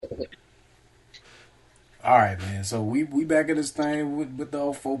All right, man. So we back at this thing with the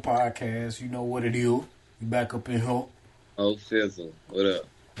O4 podcast. You know what it is. We back up in here. Oh, Fizzle, what up?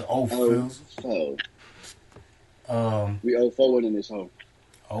 The O Oh, Fizz. so Um, we 0-4 in this home.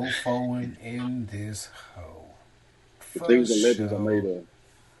 O4 in this hoe. The For things and legends are made sure. of.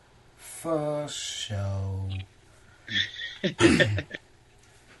 For sure.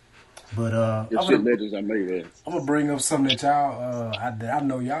 But The shit legends are made of. I'm gonna bring up something that y'all I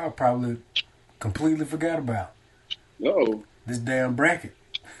know y'all probably completely forgot about. No. This damn bracket.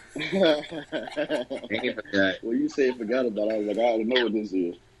 Well, you said forgot about it. I was like, I already know what this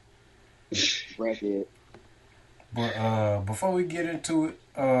is. Bracket. But before we get into it,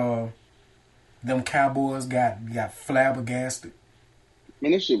 them Cowboys got flabbergasted.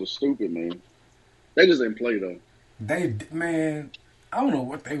 Man, this shit was stupid, man. They just didn't play, though. Man, I don't know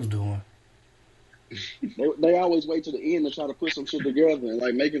what they was doing. They always wait to the end to try to put some shit together and,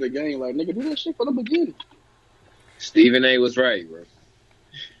 like, make it a game. Like, nigga, do that shit from the beginning. Stephen A. was right, bro.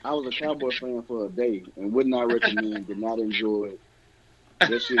 I was a Cowboy fan for a day and would not recommend, did not enjoy it.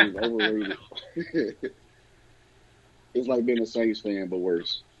 That shit is overrated. It's like being a Saints fan, but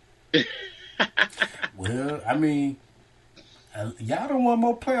worse. Well, I mean, y'all don't want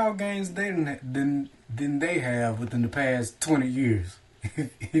more playoff games than they have within the past 20 years.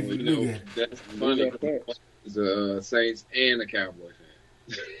 If you look at it. That's funny. It's a Saints and a Cowboy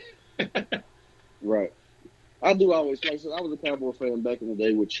fan. Right. I do always like. So I was a Cowboy fan back in the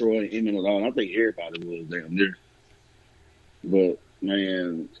day with Troy, Emmett, and all. And I think everybody was damn near. But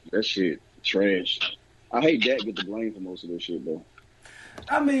man, that shit trash. I hate Dak get the blame for most of this shit though.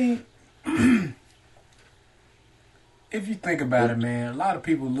 I mean, if you think about it, man, a lot of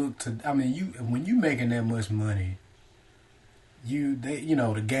people look to. I mean, when you making that much money,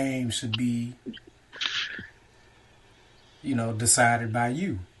 the game should be, decided by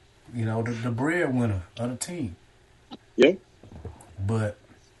you. The breadwinner of the team. Yeah. But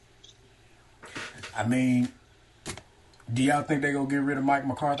I mean, do y'all think they gonna get rid of Mike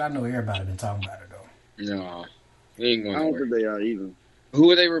McCarthy? I know everybody been talking about it though. No, he ain't going I don't nowhere. think they are either.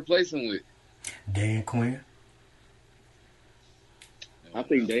 Who are they replacing with? Dan Quinn. I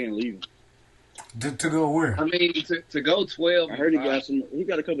think Dan leaving. To go where? I mean, to go 12. I heard he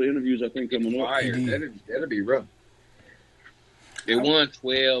got a couple of interviews I think coming up. Fired. That'd be rough. They won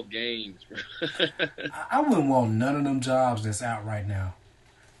 12 games, bro. I wouldn't want none of them jobs that's out right now.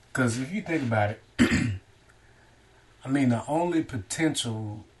 Because if you think about it, I mean, the only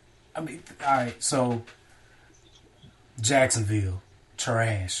potential... all right, so Jacksonville,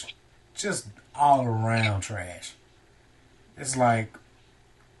 trash. Just all around trash. It's like,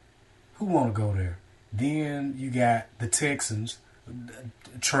 who want to go there? Then you got the Texans,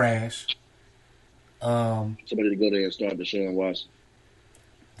 trash. Somebody to go there and start Deshaun Watson.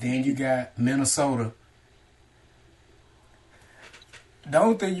 Then you got Minnesota. The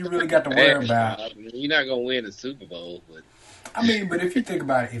only thing you really got to worry about... You're not going to win the Super Bowl, but... I mean, but if you think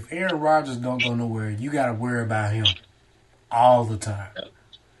about it, if Aaron Rodgers don't go nowhere, you got to worry about him all the time.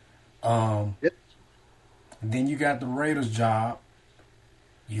 Yep. Then you got the Raiders job.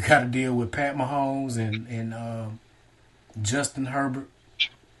 You got to deal with Pat Mahomes and Justin Herbert.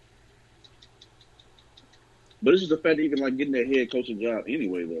 But it's just the fact that even like getting that head coaching job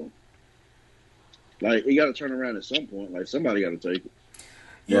anyway, though. Like, you got to turn around at some point. Like, somebody got to take it.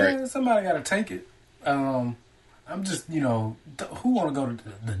 Yeah, Right. somebody got to take it. I'm just, who want to go to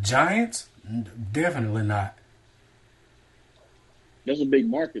the Giants? Definitely not. That's a big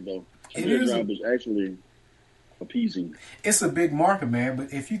market, though. It Their is job is actually appeasing. It's a big market, man.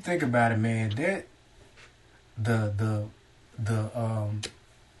 But if you think about it, man, that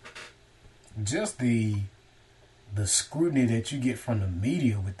just the scrutiny that you get from the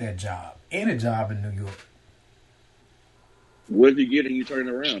media with that job, any job in New York, What if you get it and you turn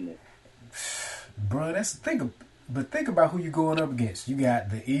it around, though? bro. But think about who you going up against. You got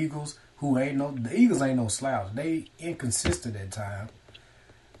the Eagles, the Eagles ain't no slouch. They inconsistent at times,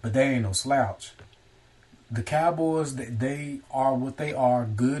 but they ain't no slouch. The Cowboys, they are what they are,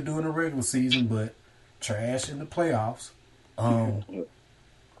 good during the regular season, but trash in the playoffs. And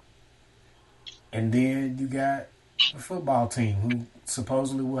then you got the football team who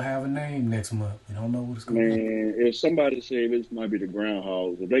supposedly will have a name next month. We don't know what it's going to be. Man, if somebody said this might be the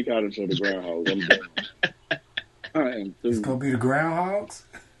Groundhogs, if they got into the Groundhogs, I'm done. I am through. It's going to be the Groundhogs?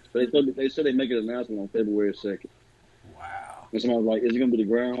 They said they make an announcement on February 2nd. Wow. And somebody was like, is it going to be the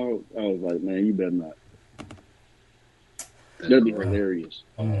Groundhog? I was like, man, you better not. That'd be hilarious.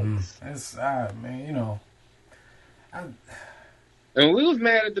 Mm-hmm. That's, man, And we was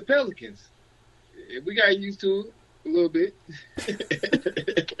mad at the We got used to it a little bit.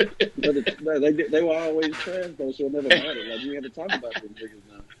 But They were always trash though, so it never mattered. Like you had to talk about them niggas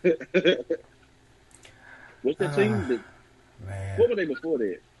now. What's that team? Man. What were they before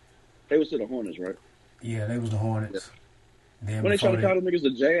that? They was to the Hornets, right? Yeah, they was the Hornets. Then When they try to call them niggas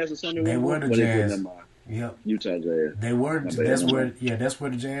the Jazz or something, they were the Jazz. They Yep. Utah Jazz. They were. That's where. Yeah, that's where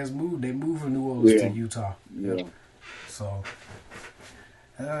the Jazz moved. They moved from New Orleans to Utah. Yeah. Yep. So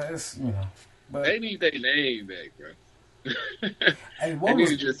it's but They need their name back, bro. hey, what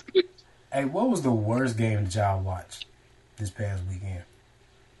was the worst game that y'all watched this past weekend?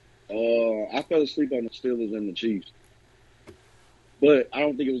 I fell asleep on the Steelers and the Chiefs. But I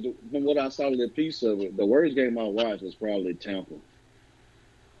don't think it was from what I saw of that piece of it. The worst game I watched was probably Tampa.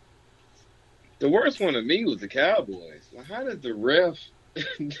 The worst one to me was the Cowboys. Like, how did the ref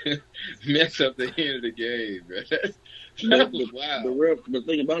mess up the end of the game, bro? That was wild. The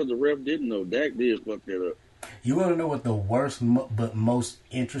thing about it, the ref didn't know. Dak did fuck that up. You want to know what the worst but most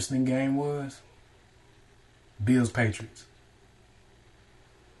interesting game was? Bills Patriots.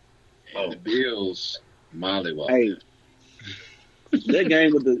 The Bills mollywop. Hey, that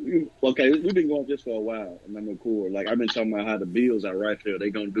game with we've been going this for a while, and I'm cool. Like I've been talking about how the Bills are right there, they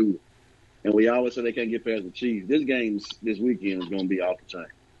gonna do it, and we always say they can't get past the Chiefs. This game this weekend is gonna be off the chain.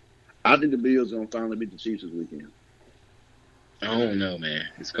 I think the Bills are gonna finally beat the Chiefs this weekend. I don't know, man.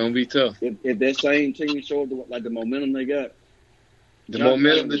 It's gonna be tough. If that same team showed the momentum they got, the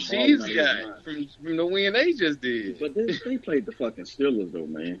momentum the Chiefs got from the win they just did. But they played the fucking Steelers though,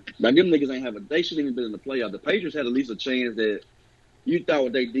 man. Like them niggas ain't they shouldn't even been in the playoff. The Patriots had at least a chance that you thought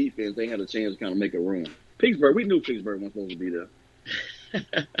with their defense they had a chance to kind of make a run. Pittsburgh, we knew Pittsburgh wasn't supposed to be there.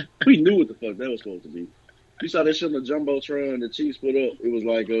 We knew what the fuck that was supposed to be. You saw that shit on the Jumbotron the Chiefs put up. It was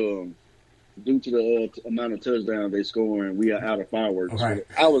like due to the amount of touchdowns they scoring, we are out of fireworks. Right.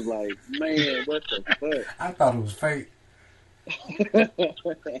 I was like, man, what the fuck? I thought it was fake.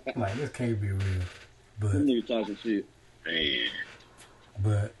 Like this can't be real. But them niggas talking shit. Man.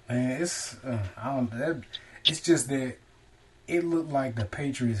 But man, it's it's just that it looked like the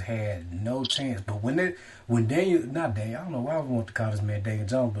Patriots had no chance. But when Daniel, not Daniel, I don't know why I want to call this man Daniel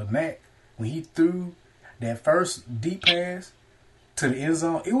Jones, but Mac, when he threw that first deep pass to the end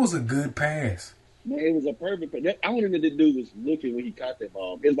zone, it was a good pass. Man, it was a perfect pass. I don't even think the dude was looking when he caught that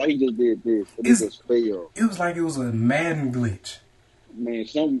ball. It's like he just did this. It just failed. It was like it was a Madden glitch. Man,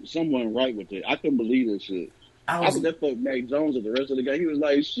 someone right with it. I couldn't believe that shit. I was that fuck Mac Jones at the rest of the game. He was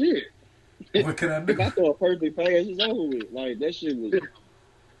like, shit. What can I do? If I throw a perfect pass, it's over with. Like that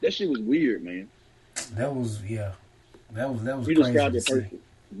shit was weird, man. That was That was you crazy. Just got it perfect.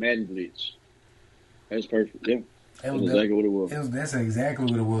 Madden glitch. That's perfect. Yeah. That's exactly what it was. That's exactly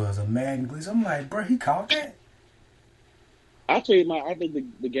what it was. A Madden glitch. I'm like, bro, he caught that. I'll tell you I think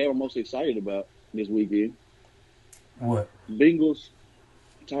the game I'm most excited about this weekend. What? Bengals,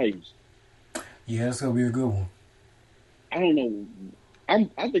 Titans. Yeah, that's gonna be a good one. I don't know.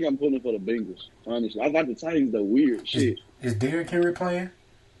 I think I'm pulling for the Bengals. Honestly, I thought the Titans are weird shit. Is Derrick Henry playing?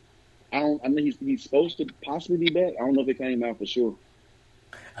 I think he's supposed to possibly be back. I don't know if it came out for sure.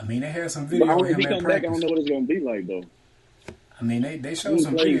 I mean, they had some video of him if he at come practice. back, I don't know what it's gonna be like though. I mean, they showed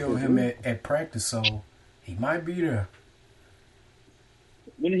some video of him at practice, so he might be there.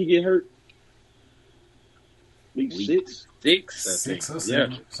 When did he get hurt? Week 6? 6 or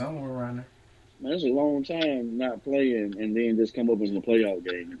 7, somewhere around there. Man, that's a long time not playing and then just come up in the playoff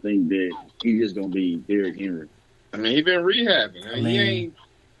game and think that he's just gonna be Derrick Henry. I mean, he been rehabbing. He ain't.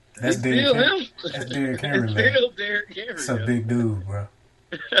 That's Derrick Henry. That's Derrick Henry, man. Still Derrick Henry. That's a big dude, bro.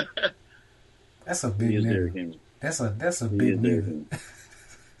 That's a big nigga. That's a big nigga.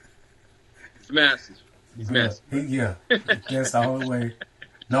 It's massive. He's massive. Yeah, that's the only way.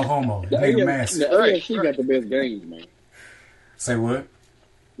 No homo. The Nigga massive. The AFC got the best games, man. Say what?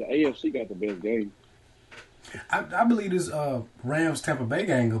 The AFC got the best game. I believe this Rams Tampa Bay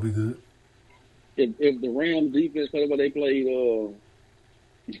game gonna be good. If the Rams defense played what they played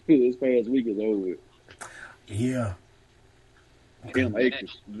this past week is over with. Yeah. Cam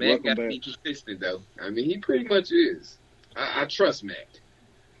Akers. Mac got to be consistent though. I mean, he pretty much is. I trust Mac.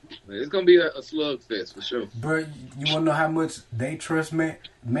 It's gonna be a slugfest for sure. Bro, you wanna know how much they trust Matt?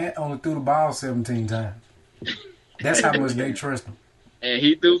 Matt only threw the ball 17 times. That's how much they trust him. And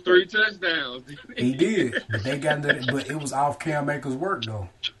he threw 3 touchdowns. He did, but they got that. But it was off Cam Akers' work though.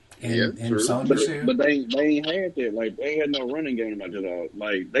 And true. Sony Michel. But they ain't had that. Like they had no running game like that all.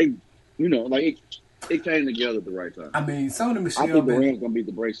 Like they, it came together at the right time. I mean, Sony Michel. I think the Rams gonna beat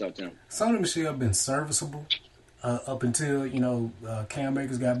the brakes off them. Sony Michel been serviceable up until Cam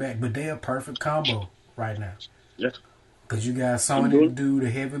Akers got back, but they're a perfect combo right now. Yeah. Because you got Sony to do the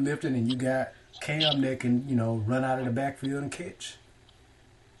heavy lifting, and you got Cam that can run out of the backfield and catch.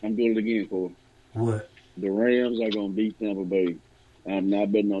 I'm doing it again, Cole. What? The Rams are going to beat Tampa Bay. I'm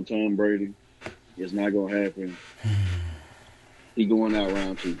not betting on Tom Brady. It's not going to happen. He going out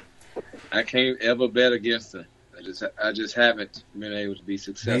round 2. I can't ever bet against him. I just haven't been able to be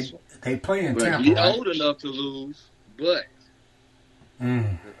successful. They play in But Tampa, he's right? old enough to lose. But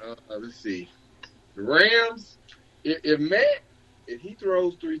let's see, the Rams. If he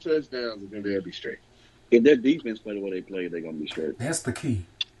throws 3 touchdowns, then they'll be straight. If their defense play the way they play, they're going to be straight. That's the key.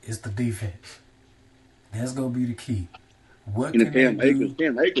 It's the defense. That's gonna be the key. What And can they do?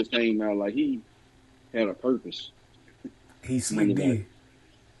 Cam Akers came out like he had a purpose. He slick did.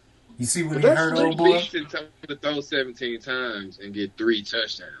 You see when But he that's hurt like old boy? beasting to throw 17 times and get 3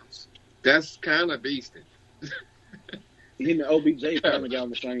 touchdowns. That's kind of beasting. Him and OBJ kind of got on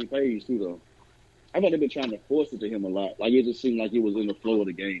the same page too, though. I thought they've been trying to force it to him a lot. Like it just seemed like it was in the flow of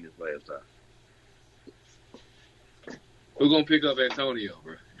the game this last time. We're gonna pick up Antonio,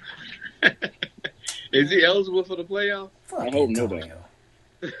 bro. Is he eligible for the playoffs? Fuck I hope Antonio.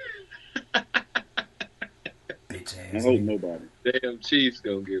 Bitch I ass. hope nigga. nobody. Damn Chiefs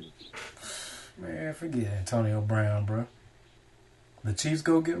gonna get him. Man, forget Antonio Brown, bro. The Chiefs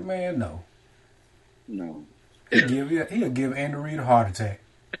go get man? No. No. He'll give Andy Reid a heart attack.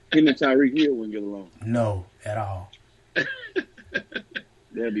 Him and Tyreek Hill wouldn't get along. No, at all.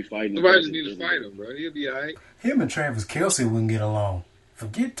 They'll be fighting. Somebody just need to fight him, bro. He'll be all right. Him and Travis Kelce wouldn't get along.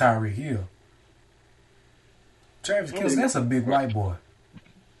 Forget Tyreek Hill. Travis Kelce, that's a big white boy.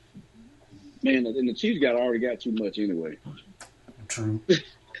 Man, and the Chiefs already got too much anyway. True.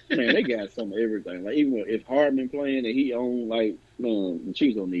 Man, they got some of everything. Like even if Hardman playing and he own the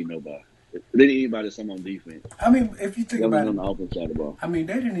Chiefs don't need nobody. They need anybody some on defense. I mean, if you think about on the it, offense side of the ball. I mean,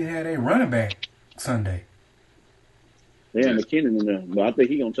 they didn't even have a running back Sunday. They had McKinnon in there, but I think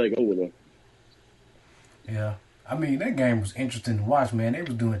he gonna take over though. Yeah. I mean, that game was interesting to watch, man. They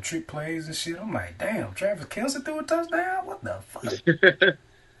was doing trick plays and shit. I'm like, damn, Travis Kelce threw a touchdown? What the fuck?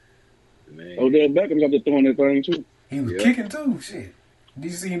 Man. Odell Beckham got to throwing that thing too. He was kicking too, shit.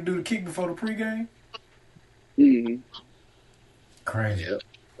 Did you see him do the kick before the pregame? Mm-hmm. Crazy. Yep.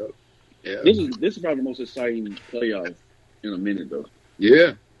 Yeah. This is probably the most exciting playoff in a minute though.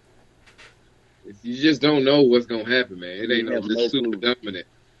 Yeah. You just don't know what's gonna happen, man. It ain't You no have no just super clue. dominant.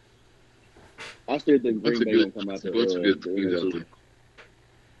 I still think Green Bay gonna come out there. Bunch of good teams out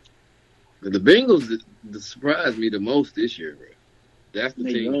there. The Bengals surprised me the most this year, bro. That's the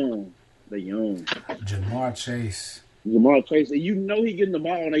team. They young. Jamar Chase. Jamar Chase, you know he getting the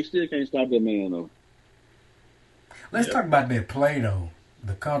ball and they still can't stop that man though. Let's talk about that play though.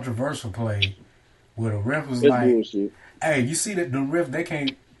 The controversial play where the ref was That's like, bullshit. "Hey, you see that the ref they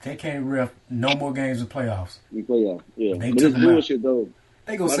can't ref no more games of playoffs." In playoff, yeah. They But took it's him out. bullshit though.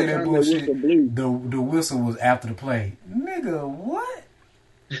 They gonna By say the that time bullshit. The whistle blew, The whistle was after the play, nigga. What?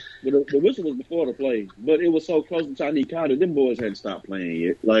 but the whistle was before the play. But it was so close to time he caught it. Them boys hadn't stopped playing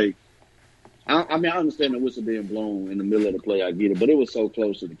yet. Like, I mean, I understand the whistle being blown in the middle of the play. I get it, but it was so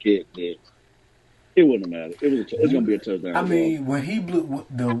close to the kick that it wouldn't matter. It's gonna be a touchdown. I mean, when he blew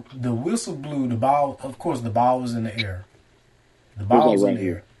the whistle blew, the ball. Of course, the ball was in the air. The ball was like in the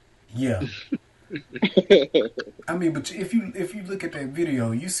air. Yeah. I mean, but if you look at that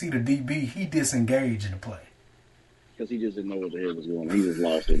video, you see the DB. He disengaged in the play. Because he just didn't know what the hell was going on. He just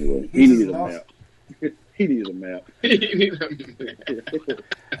lost anyway. He He just needed a lost. map. He needed a map.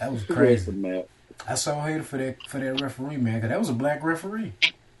 That was He crazy. needed a map. I so hated for that referee, man, because that was a black referee.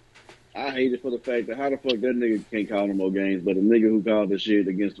 I hate it for the fact that how the fuck that nigga can't call no more games, but the nigga who called the shit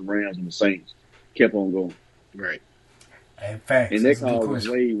against the Rams and the Saints kept on going. Right. In fact, And that call was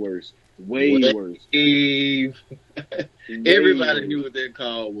way worse. Way worse. Everybody Way knew worse. what that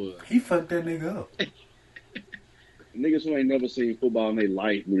call was. He fucked that nigga up. Niggas who ain't never seen football in their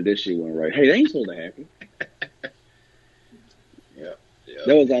life knew that shit went right. Hey, that ain't supposed to happen. Yeah.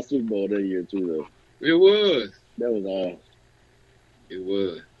 That was our Super Bowl that year, too, though. It was. That was all. It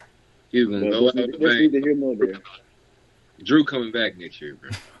was. He was gonna But go let's out need the let's need bank. to hear more there. Drew coming back next year, bro.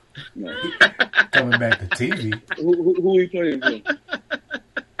 No. Coming back to TV. Who he playing for?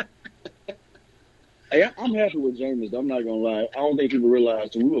 Hey, I'm happy with Jameis. I'm not gonna lie. I don't think people realize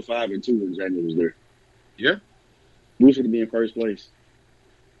we were 5-2 when Jameis was there. Yeah. We should have been in first place.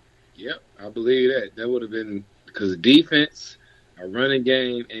 Yep, I believe that. That would have been because defense, a running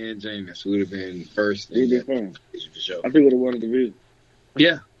game, and Jameis would have been first. We'd in been fine. that for sure. I think we'd have won the division.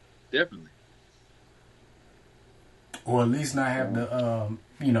 Yeah, definitely. Or at least not have to,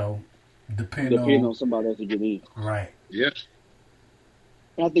 depend Depending on. on somebody else to get in. Right. Yeah.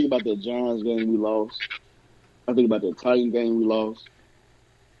 I think about the Giants game we lost. I think about the Titan game we lost.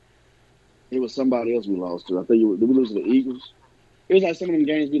 It was somebody else we lost to. I think did we lose to the Eagles? It was like some of them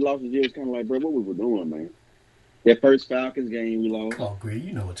games we lost this year. It's kind of like, bro, what we were doing, man. That first Falcons game we lost. Come on, Greg,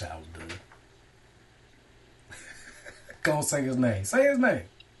 you know what y'all was doing. Go on, say his name. Say his name.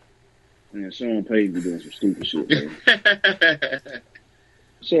 Man, Sean Payton be doing some stupid shit, man.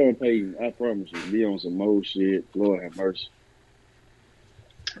 Sean Payton, I promise you, be on some more shit. Lord have mercy.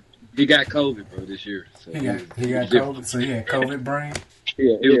 He got COVID, bro, this year. So He got COVID, so he had COVID brain.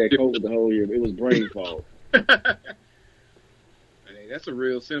 Yeah, he had COVID the whole year. It was brain fog. Hey, that's a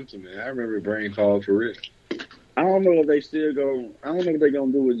real symptom, man. I remember brain fog for real. I don't know if they still go. I don't know what they're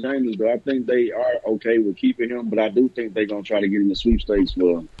gonna do with James, though. I think they are okay with keeping him, but I do think they're gonna try to get him the sweepstakes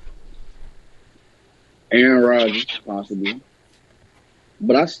for Aaron Rodgers, possibly.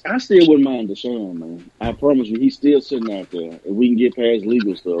 But I still wouldn't mind Deshaun, man. I promise you, he's still sitting out there. If we can get past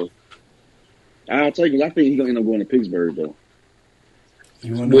legal stuff, I'll take it. I think he's gonna end up going to Pittsburgh, though.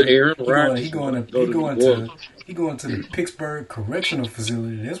 You want with Aaron Rodgers? He going to the Pittsburgh Correctional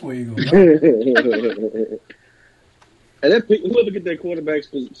Facility. That's where he going. And whoever get that quarterback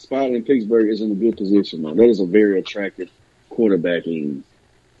spot in Pittsburgh is in a good position, man. That is a very attractive quarterbacking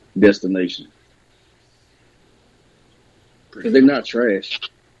destination. Because they're not trash.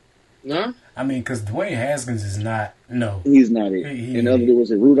 No? I mean, because Dwayne Haskins is not, no. He's not it. And the other, was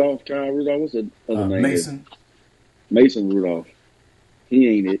it Rudolph? Kyle Rudolph? What's the other name? Mason. Mason Rudolph. He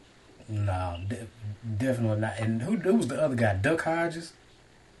ain't it. No, definitely not. And who was the other guy? Duck Hodges?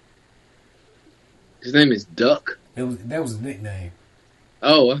 His name is Duck? That was his nickname.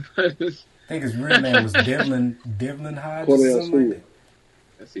 Oh. I think his real name was Devlin Hodges or something like that.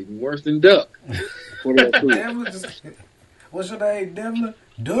 That's even worse than Duck. Devlin, what's your name, Devlin?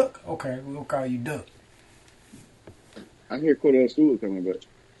 Duck? Okay, we'll call you Duck. I hear Cordell Stewart coming back.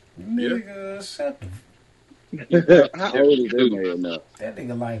 Nigga, shut the... How old is that man now? That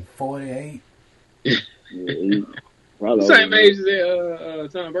nigga like 48. Yeah, same age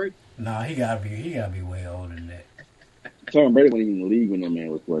as Tom Brady? Nah, he gotta be way older than that. Tom Brady wasn't even in the league when that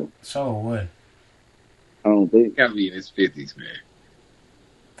man was playing. So what? I don't think. He gotta be in his 50s, man.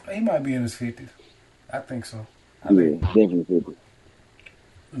 He might be in his 50s. I think so. Definitely 50.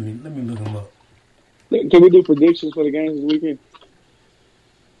 Let me look him up. Can we do predictions for the games this weekend?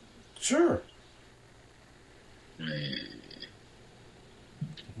 Sure.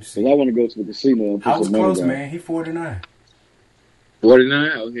 Because I want to go to the casino and put I was some money close, down. man. He 49.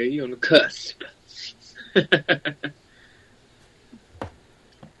 49? Okay, he on the cusp.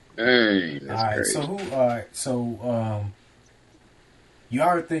 Dang, that's crazy. You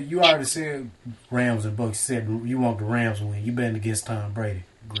already said Rams and Bucks. You said you want the Rams to win. You betting against Tom Brady,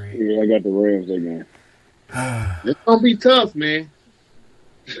 Greg. Yeah, I got the Rams that game. It's gonna be tough, man.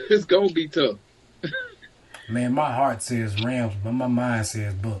 It's gonna be tough. Man, my heart says Rams, but my mind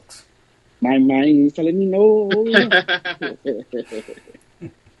says Bucks. My mind is telling me no.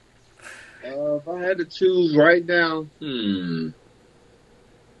 If I had to choose right now,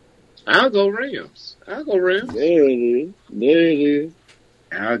 I'll go Rams. There it is.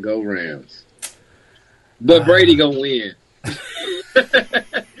 I'll go Rams. But Brady gonna win.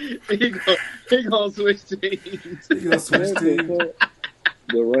 he gonna switch teams. The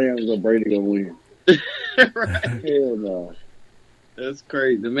Rams or Brady gonna win. Hell no. That's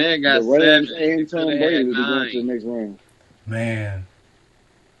crazy. The man got the Rams 7 and Tom Brady will be going to the 9. next round. Man.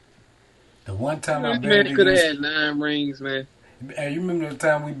 The one time I bet man could have had 9 rings, man. Hey, you remember the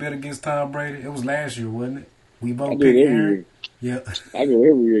time we bet against Tom Brady? It was last year, wasn't it? We both picked Aaron. Yeah. I go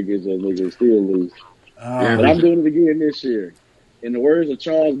every year against that nigga and still lose. But I'm doing it again this year. In the words of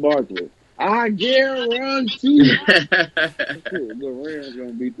Charles Barkley, I guarantee the Rams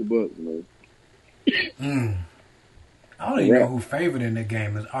gonna beat the Bucks, man. I don't even know who favored in that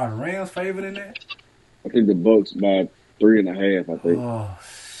game. Are the Rams favored in that? I think the Bucks by 3.5. I think. Oh,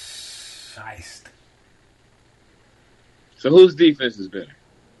 shiest. So whose defense is better?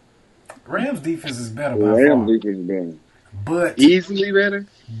 Rams defense is better The by Rams far. defense is better. But easily better.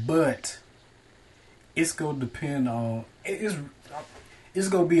 But it's gonna depend on it's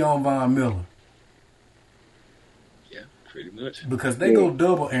gonna be on Von Miller. Yeah, pretty much. Because they go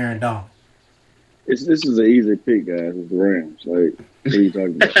double Aaron Donald. This is an easy pick, guys. It's the Rams. Like, what are you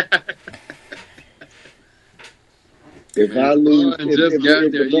talking about? If I lose, if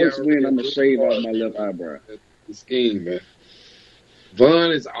the Bucks win, I'm going to shave off my left eyebrow. The scheme, man.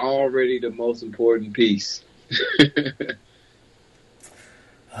 Von is already the most important piece. If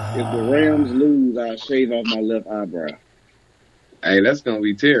the Rams lose, I'll shave off my left eyebrow. Hey, that's going to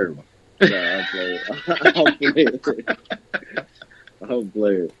be terrible. Nah, I'll play it. I'll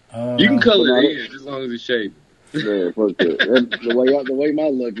play it. You can color it in as long as it's shaved. Yeah, fuck that. The way my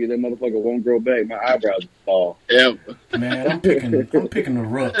luck is, that motherfucker won't grow back. My eyebrows fall. Ever. Man, I'm picking the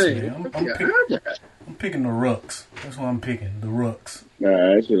Rucks, Hey, man. look at your eyebrows. I'm picking the Rucks. That's what I'm picking. The Rucks. Nah,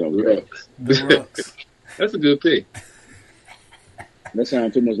 that shit don't work. The Rucks. That's a good pick. That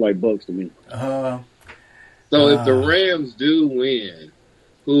sounds too much like Bucks to me. So if the Rams do win,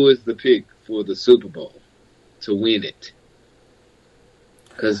 who is the pick for the Super Bowl to win it?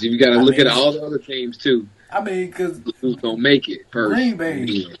 Because you got to look at all the other teams too. I mean, because who's gonna make it first? Green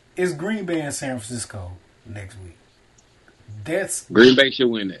Bay. It's Green Bay and San Francisco next week. That's Green Bay should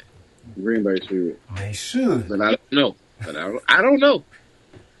win it. Green Bay should. They should. But I don't know. I don't know.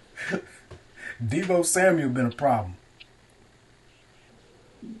 Deebo Samuel been a problem.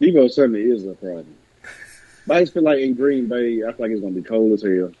 Deebo Samuel is a problem. But I just feel like in Green Bay, I feel like it's gonna be cold as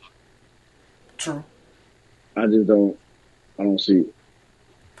hell. True. I don't see it.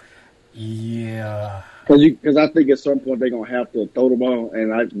 Yeah. Because I think at some point they're gonna have to throw the ball,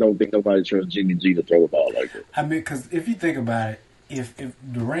 and I don't think nobody trusts Jimmy G to throw the ball like that. I mean, because if you think about it, if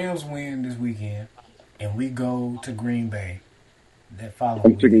the Rams win this weekend and we go to Green Bay that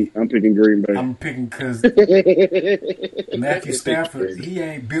following week, I'm picking Green Bay. I'm picking because Matthew Stafford, he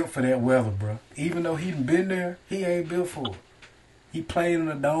ain't built for that weather, bro. Even though he been there, he ain't built for it. He played in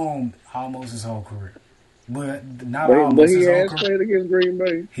a dome almost his whole career, but not almost but he his whole has career. played against Green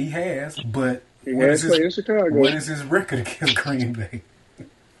Bay. He has, but He has played in Chicago. what is his record against Green Bay?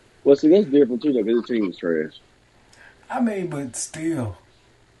 Well, see, that's different too, though, because his team is trash. I mean, but still.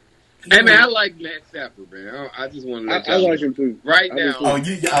 Hey man, I like Matt Stafford, man. I just want to let I y'all like him too. right I now.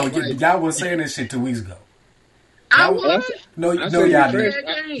 do too. Y'all was saying this shit 2 weeks ago. I was. No, I no, said y'all he was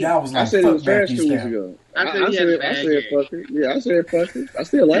didn't. Y'all was I like, said it fuck was trash Matthew 2 weeks Stafford. ago. I said he had a bad I said game. fuck it. Yeah, I said fuck it. I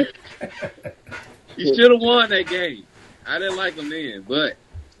still like it. You should have won that game. I didn't like him then, but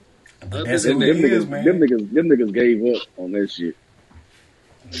But that's Them who he is, man. Them niggas gave up on that shit.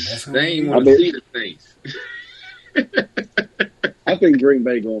 That's who they he ain't is. want to see the things. I think Green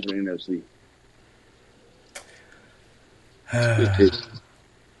Bay going for the NFC.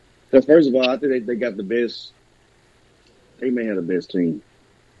 Because first of all, I think they got the best. They may have the best team.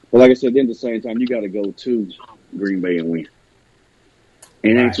 But like I said, then at the same time, you got to go to Green Bay and win.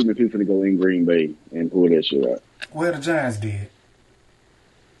 And ain't too many people to go in Green Bay and pull that shit out. Well, the Giants did.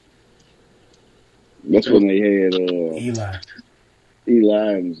 That's when they had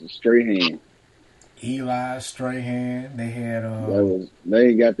Eli and Strahan. Eli, Strahan. They had They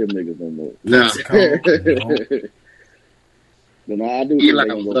ain't got them niggas no more. No. But no, I do think Eli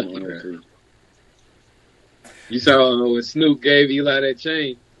they're gonna go was for the lucky, NFC. You saw when Snoop gave Eli that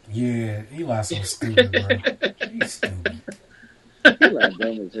chain. Yeah, Eli's so stupid, bro. He's stupid. Eli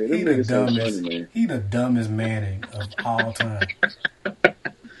dumb as hell. Them He the niggas so dumbest. funny, man. He the dumbest man of all time.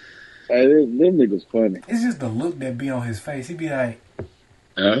 Hey, them niggas funny. It's just the look that be on his face. He be like,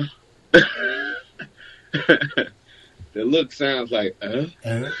 Huh? The look sounds like, That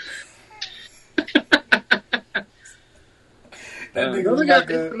nigga look look at like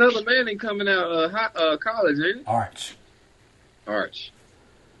a another Manning coming out college, ain't it? Arch. Arch.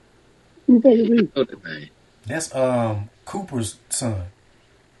 Who the fuck is he? Oh, that name. That's Cooper's son.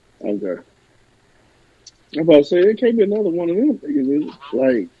 Okay. I'm about to say, it can't be another one of them niggas, is it?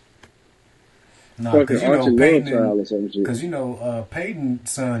 Like, No, fucking because Archie Peyton, Lovechild or some shit. because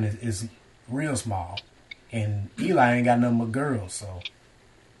Peyton's son is real small, and Eli ain't got nothing but girls. So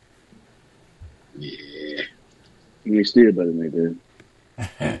Yeah. He's still better than they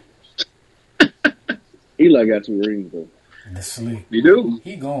did. Eli got 2 rings, though. the slick. You do.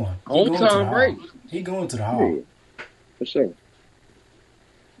 He going. On going to the Tom hall. Brady. He going to the hall. Yeah, for sure.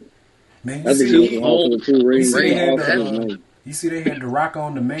 Man, I you think see, he was on for 2 rings. you see they had Also his the, name. you see they had the Rock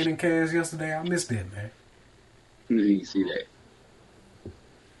on the Manning cast yesterday. I missed that, man. You see that?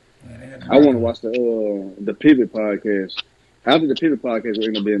 Man, they had the I want to watch the Pivot podcast. I think the Pivot podcast will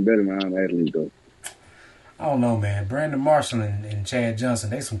end up being better than I'm Athlete, though. I don't know, man. Brandon Marshall and Chad Johnson,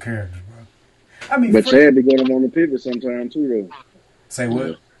 they some characters, bro. I mean, But Chad be going on the Pivot sometime, too, though. say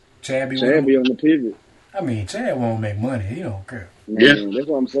what? Chad be Chad be on the Pivot. I mean, Chad won't make money. He don't care. Man, that's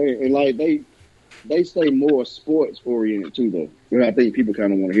what I'm saying. And, like, they stay more sports-oriented, too, though. Well, I think people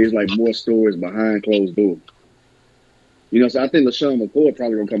kind of want to hear. It's like more stories behind closed doors. You know, so I think LaShawn McCoy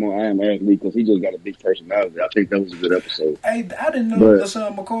probably going to come on I Am Athlete because he just got a big personality. I think that was a good episode. Hey, I didn't know But-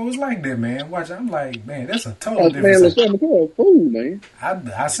 LaShawn McCoy was like that, man. Watch, I'm like, man, that's a Oh, total man, difference. LaShawn McCoy a fool, man.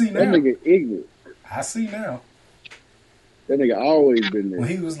 I see That now. nigga ignorant. I see now. That nigga always been When there.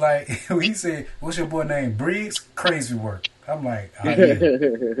 he was like, when he said, "What's your boy name?" Briggs. Crazy work. I'm like, oh, yeah.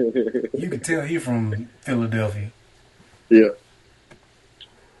 You can tell he from Philadelphia. Yeah.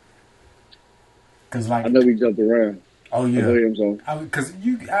 Cause like I know he jumped around. oh I yeah, know him so.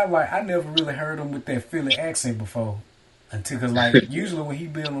 I never really heard him with that Philly accent before. Until cause like usually when he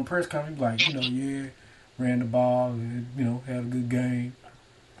be on the press conference, he be like yeah, ran the ball, had a good game.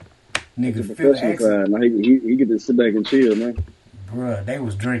 It's a Nigga, Philly professional accent, side. Now he get to sit back and chill, man. bruh, they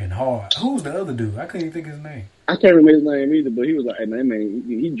was drinking hard. Who's the other dude? I couldn't even think of his name. I can't remember his name either, but he was like, "Hey man,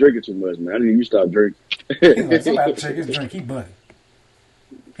 he drinking too much, man. I need you to stop drinking." He's like, somebody check his drink. He bugging.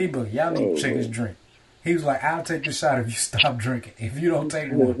 Y'all need to check his drink. He was like, I'll take the shot if you stop drinking. If you don't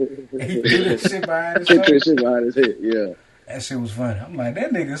take one. And he threw that shit behind his Took shoulder. that shit behind his head. Yeah. That shit was funny. I'm like,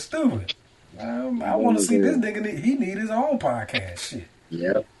 that nigga's stupid. I want to see this nigga. He need his own podcast. Shit.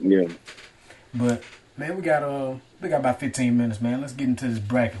 Yeah. Yeah. But man, we got about 15 minutes, man. Let's get into this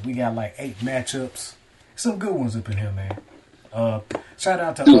bracket. We got like 8 matchups. Some good ones up in here, man. Shout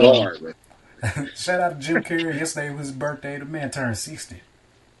out to Too hard, man. shout out to Jim Carrey. Yesterday was his birthday. The man turned 60.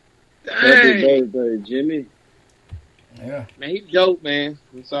 Happy birthday, Jimmy. Yeah. Man, he's dope, man.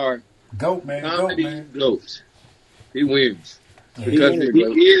 I'm sorry. Goat, man. Comedy Goat, man. goat. He wins. Yeah, Because he he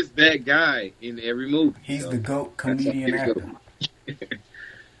goat. is that guy in every movie. he's so the GOAT that's comedian how he's actor.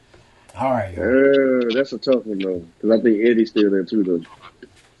 All right, yo. That's a tough one though, because I think Eddie's still there too, though.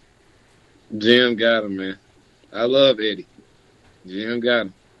 Jim got him, man. I love Eddie. Jim got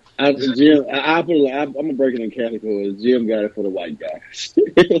him. I put it like, I'm gonna break it in categories. Jim got it for the white guys.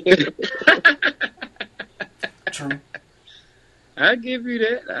 True. I give you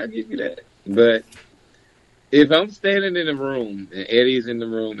that. But if I'm standing in the room and Eddie's in the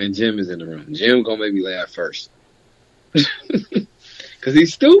room and Jim is in the room, Jim gonna make me laugh first. Cause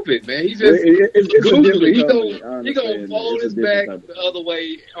he's stupid, man. He just it's a goofy. different He gonna fold his back the other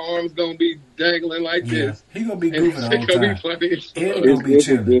way. Arms gonna be dangling like Yeah. this. He gonna be And goofy the it's whole gonna be time. funny as fuck. Eddie gonna be It's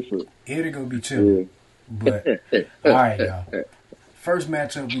chilling. different. Eddie gonna be chilling. But all right, y'all. First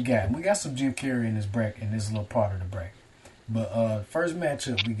matchup we got some Jim Carrey in this bracket, in this little part of the bracket. But first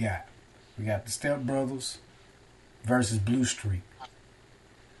matchup we got the Step Brothers versus Blue Streak.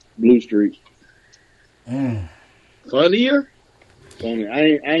 Blue Street. Funnier? Funny.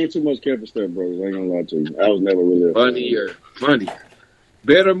 I ain't too much care for Step Brothers. I ain't gonna lie to you. I was never really a fan. Funnier.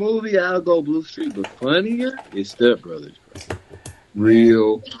 Better movie, I'll go Blue Street, but funnier is Step Brothers.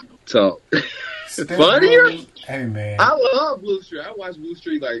 Real talk. Step Funnier? Brothers, hey man. I love Blue Street. I watched Blue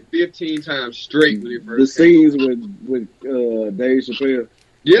Street like 15 times straight when it The first came. scenes with Dave Chappelle.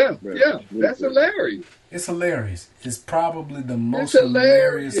 Yeah, Bro, yeah. Blue That's Street. hilarious. It's hilarious. It's probably the most It's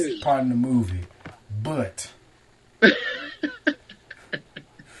hilarious. hilarious part of the movie. But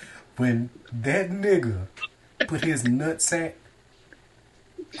when that nigga put his nutsack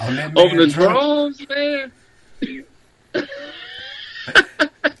on that Over the man's drum, drums, man.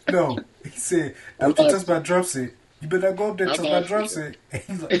 no, he said, "Don't you touch my drum set. You better not go up there and touch my I'm drum set." And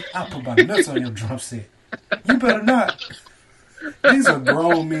he's like, "I'll put my nuts on your drum set. You better not." These are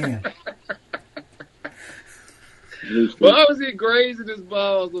grown men. Blue Street. Why was he grazing his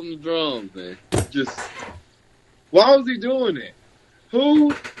balls on the drums, man? Just, why was he doing that?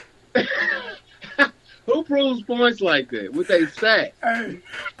 Who proves points like that with a sack?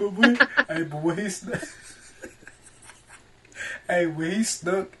 When he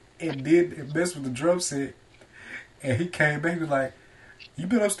snuck and messed with the drum set, and he came back, he was like, "You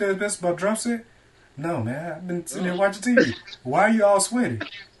been upstairs messing with my drum set?" "No, man, I've been sitting there watching TV." "Why are you all sweaty?"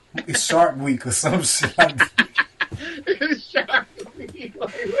 "It's Shark Week or some shit like that." Shark Week.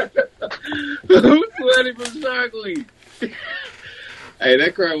 Who's sweating from Shark Week? Hey,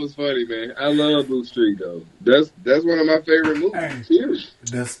 that crowd was funny, man. I love Blue Street though. That's one of my favorite movies. Hey, Serious.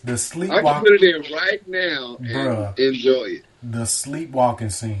 The I can sleepwalking, put it in right now and Bruh. enjoy it. the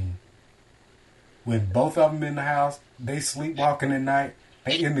sleepwalking scene when both of them in the house, they sleepwalking at night.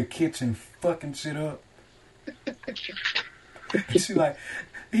 They in the kitchen fucking shit up. She like,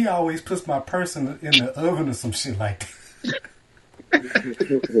 he always puts my purse in the oven or some shit like that.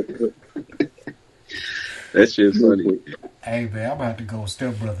 That shit's funny. Hey man, I'm about to go with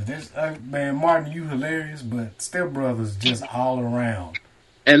Step Brothers. Man, Martin, you hilarious, but Step Brothers just all around.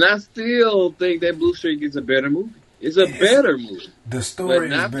 And I still think that Blue Streak is a better movie. It's a better movie, The but story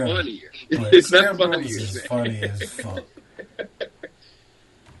is not better. funnier. But It's Step not Brothers funnier. is man. funny as fuck.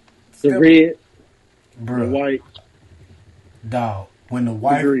 The red, the Bruh, white, dog. When the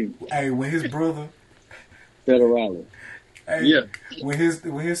wife, green. when his brother, Federale. Yeah. when his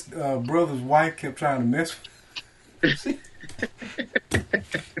brother's wife kept trying to mess with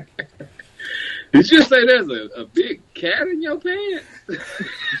Did you say there's a big cat in your pants?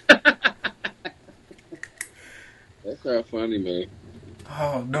 That's not funny, man.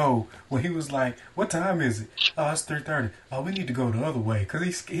 Oh no! When he was like, "What time is it?" "Oh, it's 3:30. Oh, we need to go the other way," because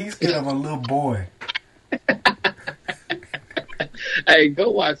he's scared of a little boy. Hey, go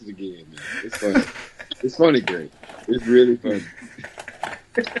watch it again, man. It's funny. It's funny, Greg. It's really funny.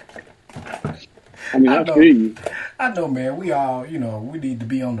 I mean, I feel you. I know, man. We all, we need to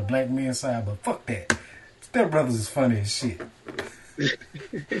be on the black men's side, but fuck that. Step Brothers is funny as shit.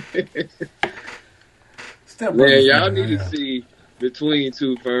 Step Man, Brothers, y'all need to see Between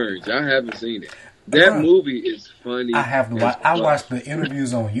Two Ferns. Y'all haven't seen it. That movie is funny. I have to watch. I watched the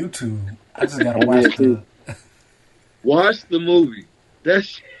interviews on YouTube. I just gotta watch the. Watch the movie. That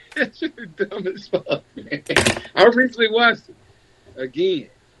shit is dumb as fuck, man. I recently watched it again.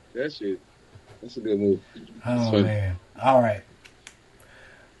 That's a good movie. Oh man! All right,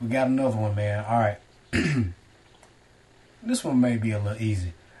 we got another one, man. All right, this one may be a little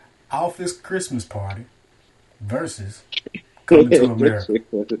easy. Office Christmas Party versus Coming to America.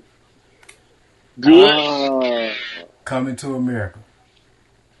 Coming to America.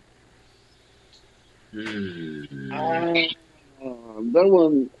 That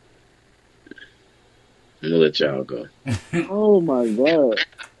one. I'm gonna let y'all go. Oh my god,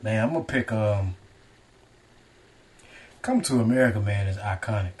 man! I'm gonna pick Come to America, man, is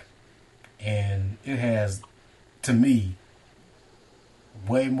iconic, and it has, to me,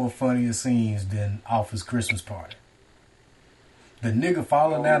 way more funnier scenes than Office Christmas Party. The nigga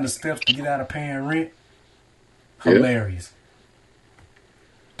falling down the steps to get out of paying rent, hilarious.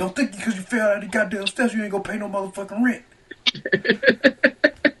 Don't think because you fell out the goddamn steps you ain't gonna pay no motherfucking rent.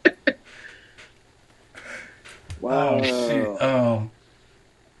 wow. Oh shit.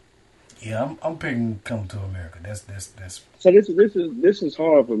 Yeah, I'm picking Coming to America. That's. So this is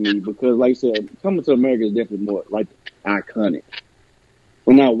hard for me because, like I said, Coming to America is definitely more like iconic.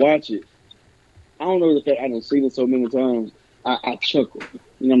 When I watch it, I don't know the fact I done seen it so many times. I chuckle.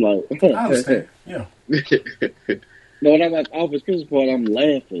 And I'm like, I understand. Yeah. No, when I watch Office Christmas Party, I'm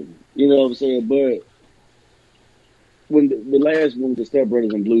laughing. You know what I'm saying? But when the last movie, the Step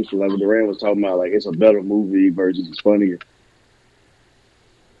Brothers and Blues, like when Duran was talking about, like it's a better movie versus it's funnier.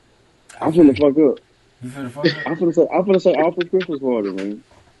 I'm finna fuck up. You finna fuck up? I'm finna say Office Christmas Party, man.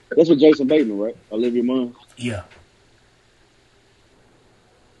 That's with Jason Bateman, right? Olivia Munn. Yeah.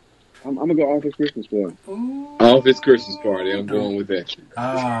 I'm gonna go Office Christmas Party. Ooh. Office Christmas Party. I'm going with that.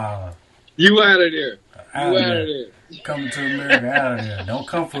 You out of there. You out of there. Coming to America, out of there. Don't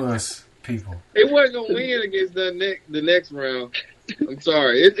come for us, people. It wasn't gonna win against the next round. I'm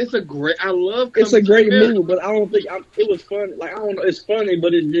sorry. It's a great. I love. It's a great movie, but I don't think it was funny. Like I don't know, it's funny,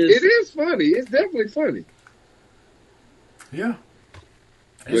 but it is funny. It's definitely funny. Yeah.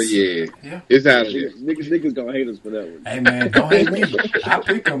 But yeah, it's out of here. Niggas gonna hate us for that one. Hey man, don't hate me. I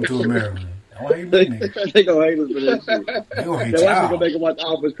pick Coming to America. Don't hate me, nigga. They gonna hate us for that shit. They gonna hate y'all. y'all. Gonna make them watch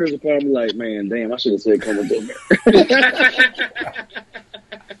Office Christmas Party. I'm like, man, damn, I should have said Coming to America.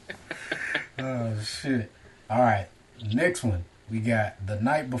 Oh shit! All right, next one we got The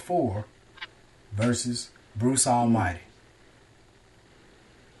Night Before versus Bruce Almighty.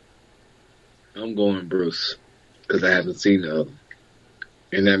 I'm going Bruce because I haven't seen the other.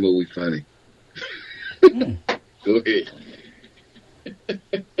 And that movie funny. Go ahead.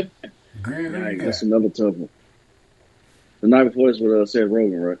 Greg, that's another tough one. The Night Before is with Seth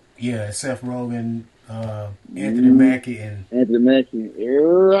Rogen, right? Yeah, Seth Rogen, Anthony Mackie, and Anthony Mackie.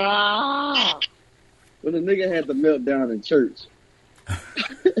 When the nigga had the meltdown in church.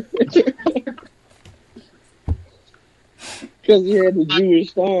 Because he had the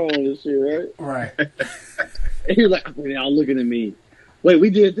Jewish star on and shit, right? Right. And he was like, y'all looking at me. Wait,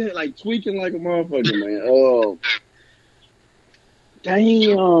 we did that, like tweaking like a motherfucker, man. Oh,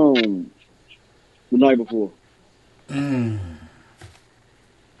 damn! The Night Before.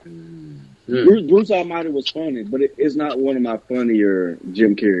 Bruce Almighty was funny, but it's not one of my funnier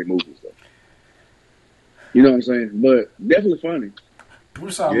Jim Carrey movies, though. You know what I'm saying? But definitely funny.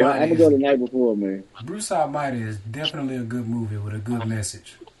 Bruce Almighty. I'm gonna go The Night Before, man. Bruce Almighty is definitely a good movie with a good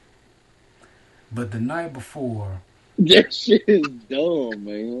message. But The Night Before. That shit is dumb,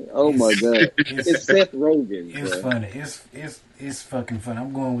 man. Oh my god, it's Seth Rogen. It's funny. It's fucking funny.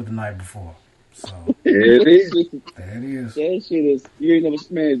 I'm going with The Night Before. So it is. That is. That shit is. You ain't never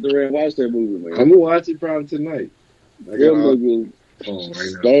smashed the red. Watch that movie, man. I'm gonna watch it probably tonight. That movie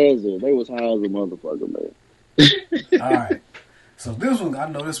Stazzer. They was high as a motherfucker, man. All right. So this one, I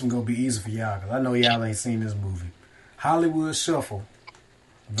know this one gonna be easy for y'all because I know y'all ain't seen this movie. Hollywood Shuffle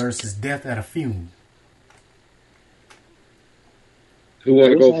versus Death at a Funeral. Who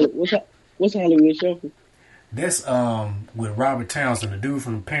want to go? What's Hollywood Shuffle? That's with Robert Townsend, the dude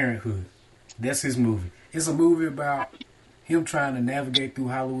from Parenthood. That's his movie. It's a movie about him trying to navigate through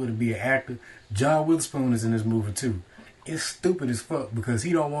Hollywood and be an actor. John Witherspoon is in this movie too. It's stupid as fuck because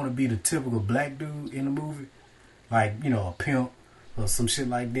he don't want to be the typical black dude in the movie, like a pimp, or some shit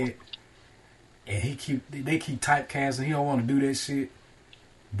like that. And they keep typecasting. He don't want to do that shit.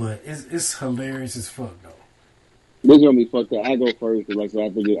 But it's hilarious as fuck though. This gonna be fucked up. I go first because, like I said, I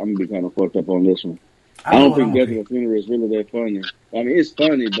think I'm gonna be kind of fucked up on this one. I don't think Death at the Funeral is really that funny. I mean, it's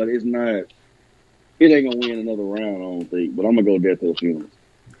funny, but it's not. It ain't gonna win another round. I don't think. But I'm gonna go Death at the Funeral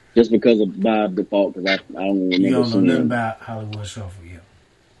just because of by default. Because I don't remember. You don't know nothing about Hollywood Shuffle yet.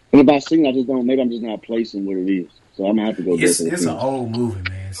 But if I seen, I just don't. Maybe I'm just not placing what it is. So I'm gonna have to go. It's an old movie,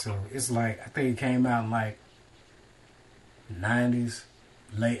 man. So it's like I think it came out in like 90s,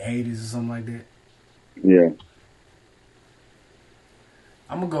 late 80s, or something like that. Yeah.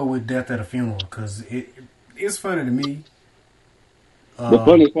 I'm gonna go with Death at a Funeral because it's funny to me. The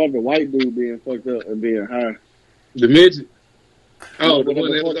funniest part, the white dude being fucked up and being high. The midget. Oh, the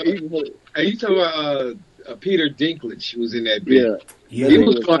one that was. Are you talking about Peter Dinklage? Who was in that bit? Yeah, he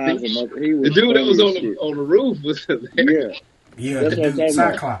was funny. The dude that was on the roof was hilarious. Yeah, the dude,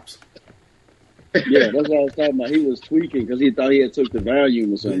 Cyclops. Yeah, that's what I was talking about. He was tweaking because he thought he had took the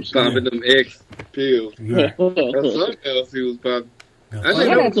Valium or something. Popping them X pills. Yeah. That's something else he was popping.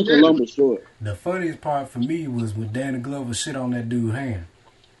 The funniest part for me was when Danny Glover shit on that dude's hand.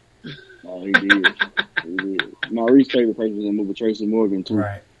 Oh, he did. He did. Maurice's favorite person was in the movie Tracy Morgan, too.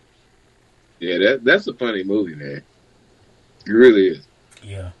 Right. Yeah, that's a funny movie, man. It really is.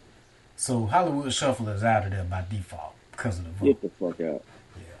 Yeah. So Hollywood Shuffle is out of there by default because of the vote. Get the fuck out.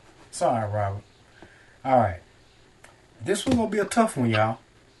 Yeah. Sorry, Robert. All right. This one's going to be a tough one, y'all.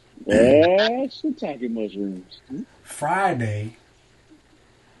 Yeah, shiitake mushrooms. Friday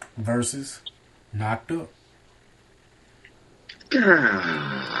versus Knocked Up.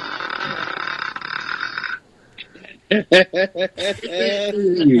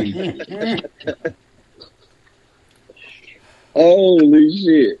 Holy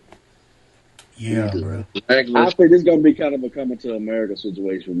shit. Yeah, bro. I think this is going to be kind of a coming to America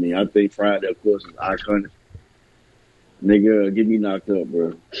situation for me. I think Friday, of course, is iconic. Nigga, get me knocked up,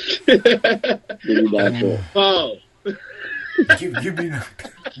 bro. Get me knocked up. Oh. Give me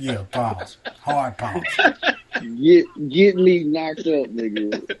yeah, pause. Hard pause. Get me knocked up, nigga.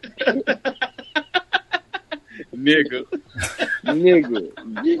 Nigga,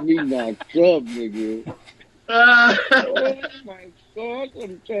 get me knocked up, nigga. Oh my God,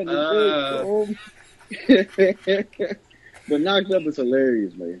 I'm trying to think. But knocked up is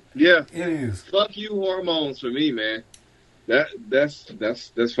hilarious, man. Yeah, it is. Fuck you, hormones for me, man. That's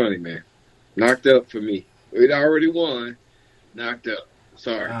funny, man. Knocked up for me. We'd already won. Knocked up.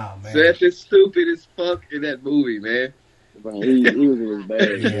 Sorry. Oh, Seth is stupid as fuck in that movie, man. He was in his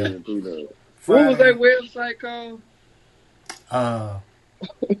bag. Yeah. What was that website called?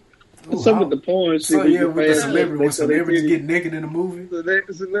 Some of the porn shit. So yeah, with the celebrity, when celebrities get naked in a movie. So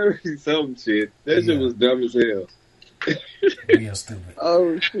that celebrity some shit. That shit was dumb as hell. Real stupid.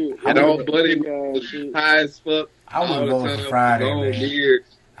 Oh shit! And old buddy was high as fuck. I was voting for Friday, man.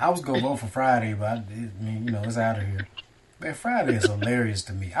 I was gonna vote for Friday, but I mean, you know, it's out of here. Man, Friday is hilarious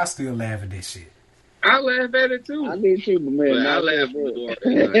to me. I still laugh at this shit. I laugh at it too. I did too, but man, I laugh at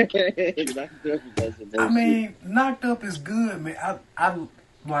it. I mean, Knocked Up is good, man. I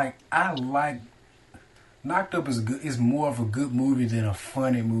like Knocked Up is good. Is more of a good movie than a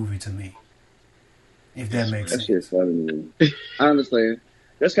funny movie to me. If that makes sense. That shit's funny to me. I understand.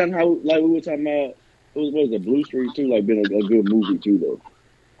 That's kind of how, like we were talking about. What was it, Blue Street too? Like, been a good movie too, though.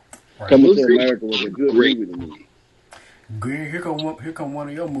 Right. Coming to America was a good movie to me. Greg, here come one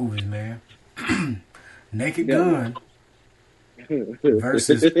of your movies, man. Naked Gun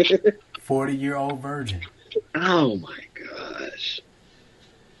versus 40-Year-Old Virgin. Oh my gosh,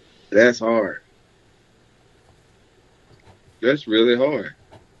 that's hard. That's really hard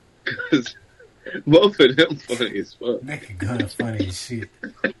because both of them funny as fuck. Naked Gun is funny as shit.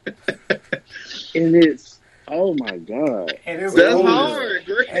 And it's, oh my God. And it's that's old hard,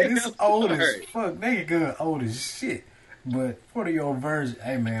 Greg. And it's old as fuck. Naked Gun old as shit. But 40-Year-Old Virgin,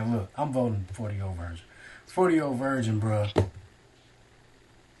 hey man, look, I'm voting 40-Year-Old Virgin. 40-Year-Old Virgin, bro.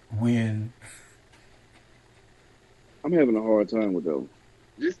 When I'm having a hard time with them.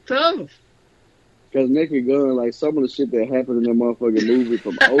 It's tough. Because Naked Gun, like some of the shit that happened in that motherfucking movie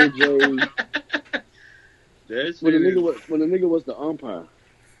from OJ. When the nigga was the umpire.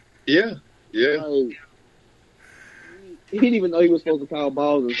 Yeah. Like, he didn't even know he was supposed to call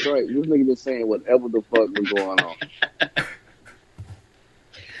balls and strikes. This nigga just saying whatever the fuck was going on.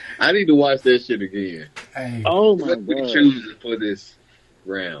 I need to watch that shit again. Hey, oh my God. Choosing for this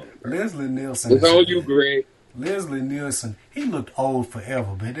round. Leslie Nielsen. It's on you, Greg. Leslie Nielsen. He looked old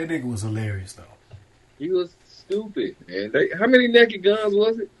forever, but that nigga was hilarious though. He was stupid, man. How many Naked Guns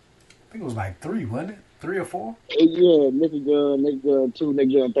was it? I think it was like 3, wasn't it? 3 or 4? Yeah, Naked Gun 2,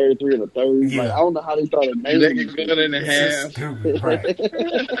 Naked Gun 33, and the third. Yeah. Like I don't know how they started naming Naked Gun and a It's just half. stupid, right?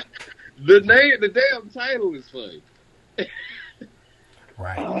 The damn title is funny.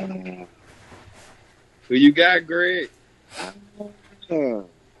 Right. Who you got, Greg?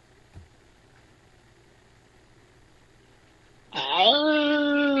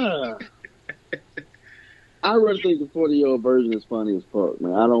 I really think the 40-year-old version is funny as fuck,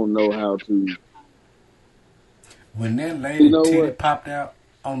 man. I don't know how to. When that lady You know titty what? popped out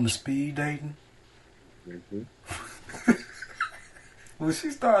on the speed dating, when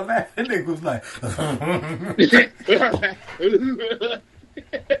she started laughing, that nigga was like,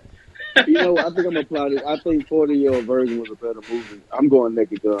 You know, I think I'm gonna apply this. I think 40-year-old version was a better movie. I'm going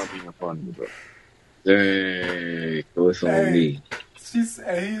Naked Gun being funny, bro. Dang, so it's on Hey. me. she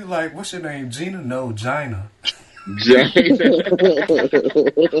said, he's like, what's your name, Gina? No, Gina.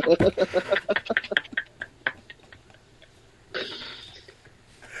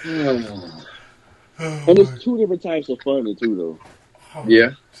 And Oh, there's two different types of funny too, though.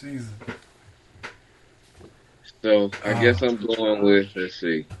 Yeah. Jesus. So I guess I'm going with, let's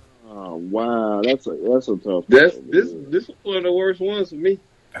see. Oh wow, that's a tough. This one. is one of the worst ones for me.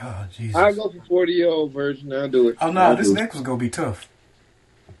 Oh, Jesus. I'll go for 40-year-old version. I'll do it. Oh, no, this next one's going to be tough.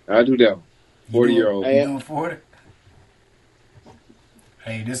 I'll do that one. You 40-year-old. You doing 40?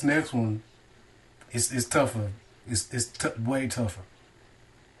 Hey, this next one, it's tougher. It's way tougher.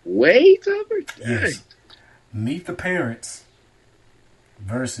 Way tougher? Dang. Yes. Meet the Parents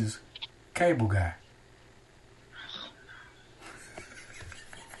versus Cable Guy.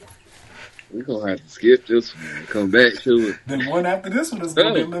 We're going to have to skip this one and come back to it. The one after this one is going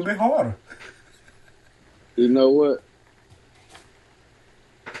to be a little bit harder. You know what?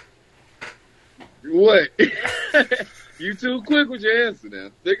 What? You too quick with your answer now.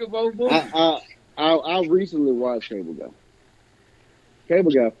 Think about movies. I recently watched Cable Guy.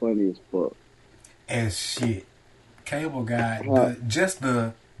 Cable Guy funny as fuck. As shit. Cable Guy, just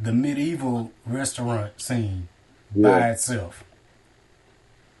the medieval restaurant scene by itself.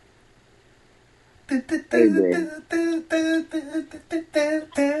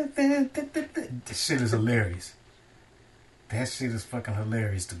 This shit is hilarious. That shit is fucking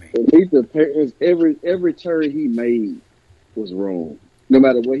hilarious to me. Meet the Parents. Every turn he made was wrong. No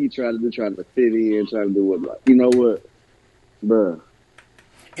matter what he tried to do, trying to fit in, trying to do what. Like, you know what, bruh?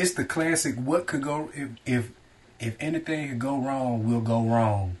 It's the classic. What could go if anything could go wrong, will go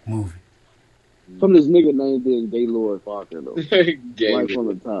wrong movie. From this nigga named Gaylord Parker though, right Gaylord. from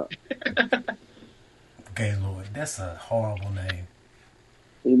the top. Gaylord, that's a horrible name.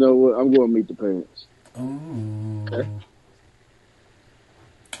 You know what? I'm going to Meet the Parents. Ooh.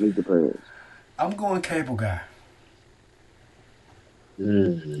 Meet the Parents. I'm going Cable Guy.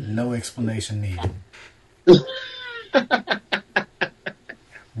 No explanation needed.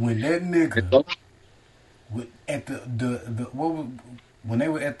 When that nigga at the what was, when they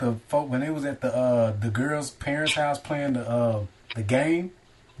were at the the girls' parents' house playing the game,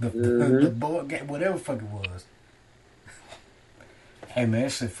 the board game, whatever the fuck it was. Hey man,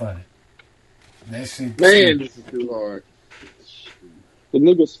 that shit funny. That shit. Man, this is too hard. The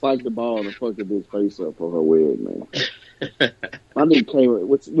nigga spiked the ball and fucking his face up for her wig, man. My nigga came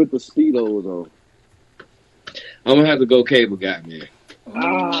with the Speedos on. I'm going to have to go Cable Guy, man.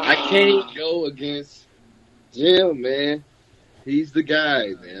 I can't go against Jim, man. He's the guy,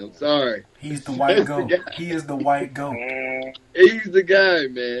 man. I'm sorry. He's the white goat. He is the white goat. He's the guy,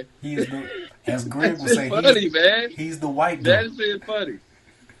 man. He is the, as Greg would say, funny, man. He's the white goat. That's been funny.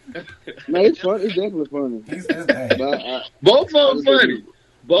 No, it's funny. It's definitely funny. Both of them funny.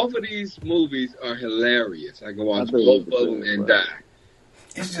 Both of these movies are hilarious. I can watch both of them and die.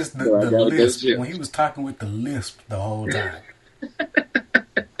 It's just the lisp. When he was talking with the lisp the whole time.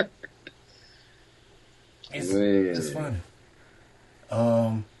 It's funny.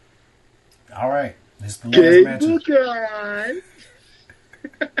 All right. This is the last matchup.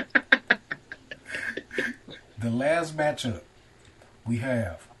 The last matchup we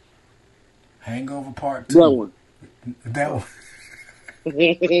have Hangover Part 2. That one.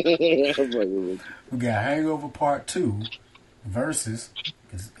 We got Hangover Part 2 versus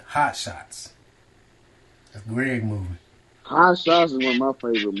Hot Shots. That's a Greg movie. Hot Shots is one of my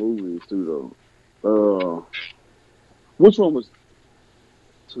favorite movies too, though. Which one was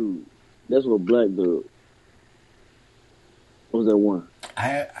 2? That's what Black Dog. What was that one?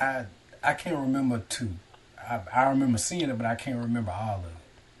 I can't remember 2. I remember seeing it, but I can't remember all of it.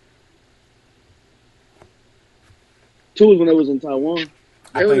 2 was when it was in Taiwan.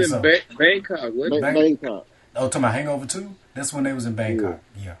 It was in Bangkok. Bangkok. Oh, talking about Hangover 2? That's when they was in Bangkok.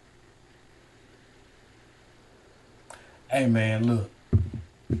 Yeah. Hey man, look.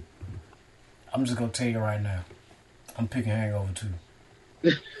 I'm just gonna tell you right now. I'm picking Hangover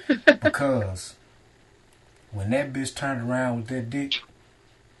 2. Because when that bitch turned around with that dick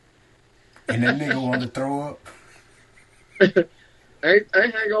and that nigga wanted to throw up. Ain't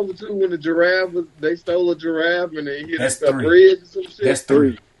Hangover 2 when the giraffe they stole a giraffe and they hit That's a 3. bridge or some shit? That's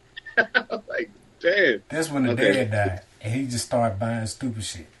 3. Like, damn. That's when the dad died and he just started buying stupid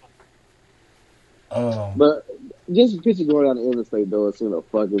shit. But just picture going down the interstate though and seeing a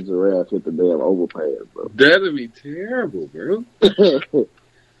fucking giraffe hit the damn overpass, bro. That'd be terrible, bro.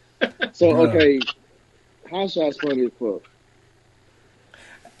 So Bruh. okay, Hot Shots funny as fuck.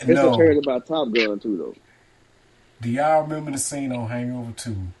 It's No. a parody about Top Gun too, though. Do y'all remember the scene on Hangover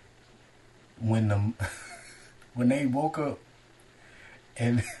 2 when when they woke up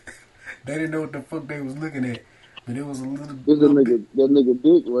and they didn't know what the fuck they was looking at, but it was a little, This little that nigga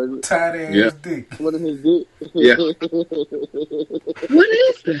dick, wasn't it? tight ass Yeah. dick. What is his dick? Yeah. What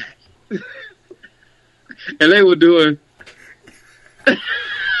is that? And they were doing.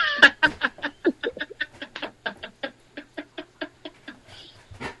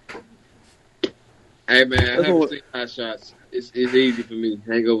 Hey man, I haven't seen Hot Shots. It's easy for me.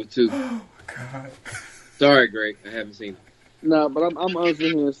 Hangover 2. Oh God. Sorry, Greg, I haven't seen it. Nah, but I'm honestly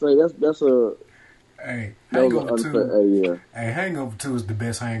here and say that's a Hey, that was Hangover an 2. unfair. Yeah. Hey, Hangover 2 is the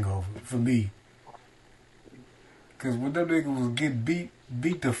best hangover for me. Cause when them niggas was getting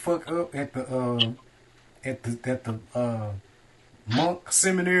beat the fuck up at the monk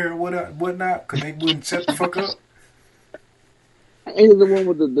seminary or whatnot, cause they wouldn't shut the fuck up. Ain't it the one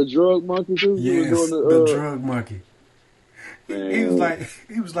with the drug monkey too? Yes, He was the doing drug monkey. He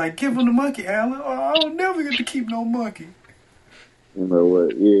was like, give him the monkey, Alan. Or I don't never get to keep no monkey. You know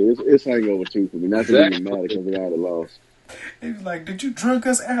what? Yeah, it's Hangover 2 for me. Not to be mad because we already lost. He was like, did you drug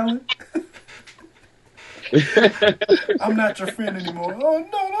us, Alan? I'm not your friend anymore. Oh no,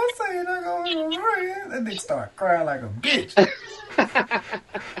 don't say it. I'm going to friend. That nigga start crying like a bitch.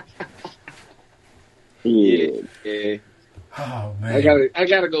 Yeah. Oh man, I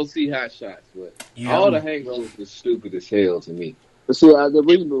gotta go see Hot Shots, but Yeah, all the Hangovers was stupid as hell to me. But see, the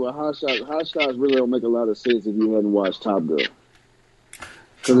reason with Hot Shots really don't make a lot of sense if you hadn't watched Top Gun.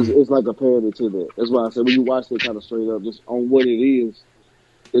 Because it's like a parody to that. That's why I said when you watch it kind of straight up, just on what it is,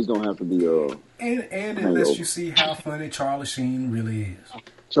 it's gonna have to be and it lets you see how funny Charlie Sheen really is.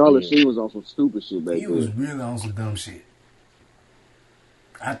 Charlie Sheen was on some stupid shit back He was then. really on some dumb shit.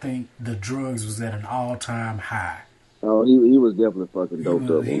 I think the drugs was at an all-time high. Oh, he was definitely fucking doped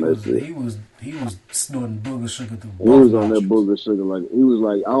up on that shit. He was snorting booger sugar through He both was on that nostrils. booger sugar like he was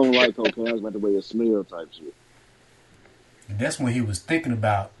like, I don't like cocaine. I was about the way it smell type shit. And that's when he was thinking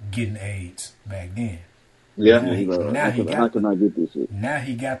about getting AIDS back then. Yeah, Now he How can I get this shit? Now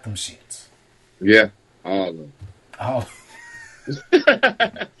he got them shits. yeah, all of them, All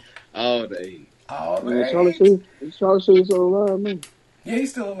all the age. Man, the Charlie AIDS. Sheen is still alive, man. Yeah,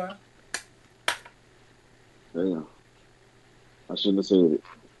 he's still alive. Damn. I shouldn't have said it.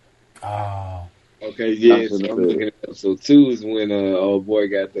 Oh, Okay, yeah. That's So what I'm it is. looking at episode 2 is when old boy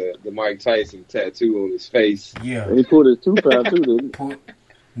got the Mike Tyson tattoo on his face. yeah. He pulled his tooth out too, didn't he?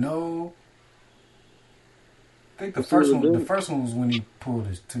 No. I think the That's first what it one. The did. first one was when he pulled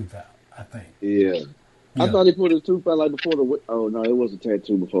his tooth out. I think. Yeah, Yeah. I thought he pulled his tooth out like before the. Oh no, it was a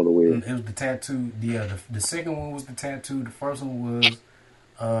tattoo before the wedding. It was the tattoo. Yeah, the second one was the tattoo. The first one was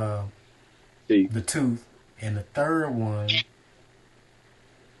see, the tooth, and the third one.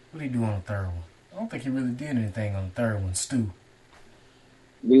 What did he do on the third one? I don't think he really did anything on the third one. Stu.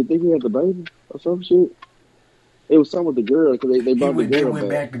 Do you think he had the baby or some shit? It was something with the girl because they He brought the went, they girl went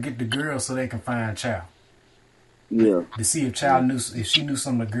back. back to get the girl so they can find Chow. Yeah. To see if she knew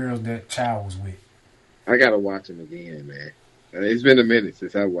some of the girls that Chow was with. I gotta watch him again, man. It's been a minute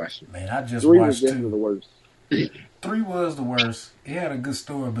since I watched him. Man, I just 3 was watched definitely the 2. worst. 3 was the worst. It had a good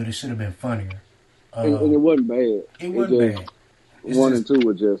story, but it should have been funnier. And it wasn't bad. It wasn't just, bad. It's 1 just and 2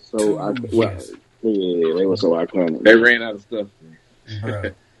 were just so. yes. Yeah, they were so iconic. They ran out of stuff.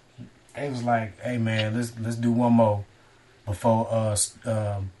 Bruh. It was like, hey man, let's do one more before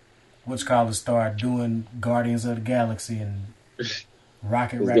start doing Guardians of the Galaxy and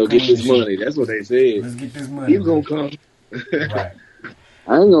Rocket Let's Raccoon. go get this and shit. money. That's what they said. Let's get this money. He's gonna come. Right.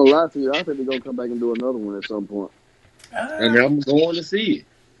 I ain't gonna lie to you. I think they're gonna come back and do another one at some point. And I'm going to see it.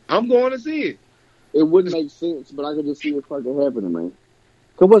 I'm going to see it. It wouldn't make sense, but I could just see it fucking happening, man.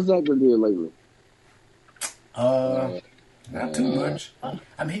 Cause what's Zach been doing lately? Not too much.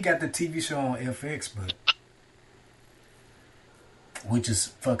 I mean, he got the TV show on FX, but which is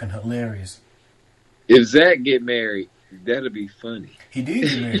fucking hilarious. If Zach get married, that'll be funny. He did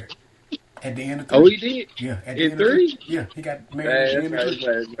get married. At the end of 3. Oh, he did? Yeah, at the In end of 3? Yeah, he got married at the end of 3.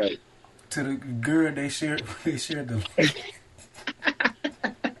 That's right. To the girl they shared the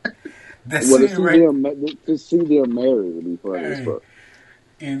that Well, scene right to see them married would be funny as hey, fuck.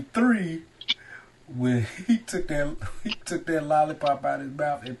 in 3 when he took that lollipop out of his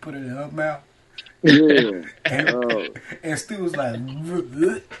mouth and put it in her mouth. Yeah. And Stu was like,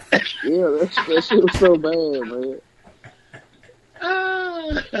 Yeah, that shit was so bad, man.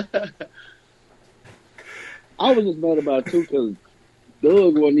 I was just mad about it too because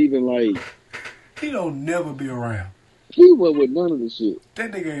Doug wasn't even like. he don't never be around. He wasn't with none of the shit.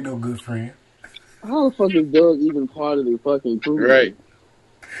 That nigga ain't no good friend. How the fuck is Doug even part of the fucking crew? Right.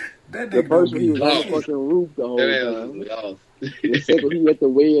 That The nigga first don't one he be was on the lost. fucking roof the whole time. Lost. The second he at the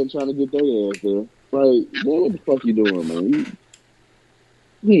well trying to get their ass there. Like, boy, what the fuck you doing, man?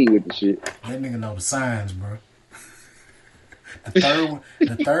 He ain't with the shit. That nigga know the signs, bro.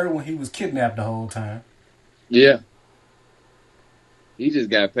 The third one, he was kidnapped the whole time. Yeah. He just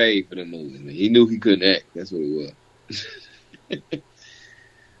got paid for the movie, man. He knew he couldn't act. That's what it was.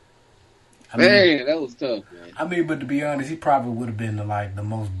 Man, that was tough, man. I mean, but to be honest, he probably would have been the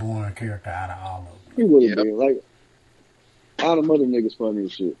most boring character out of all of them. He would have been. Like, all them other niggas funny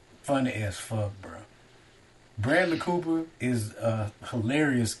as shit. Funny as fuck, bro. Bradley Cooper is a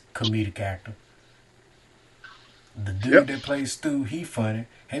hilarious comedic actor. The dude that plays Stu, he funny.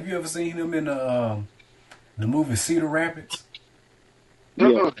 Have you ever seen him in the movie Cedar Rapids?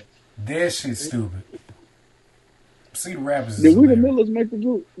 Yeah. That shit's stupid. Cedar Rapids is Did we the hilarious. Millers make the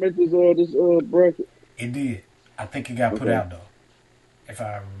group? Make this bracket? It did. I think it got put out though, if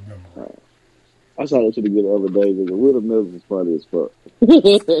I remember right. I saw that shit again the other day. Because Will Millers is funny as fuck.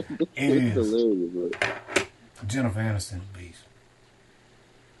 It is. Hilarious, bro. Jennifer Aniston, beast.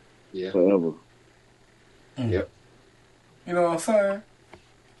 Yeah. Forever. Yep. You know what I'm saying?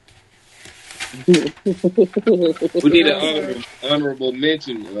 We need an honorable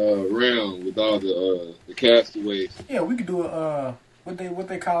mention round with all the castaways. Yeah, we could do a what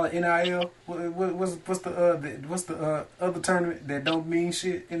they call it, NIL. What's the other tournament that don't mean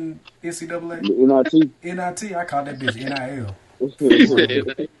shit in NCAA? The NIT. NIT. I call that bitch NIL.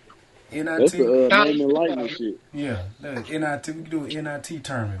 NIT. That's the name and likeness shit. Yeah, NIT. We could do an NIT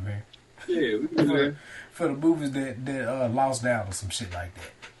tournament, man. Yeah, we can do that. For the movies that lost out or some shit like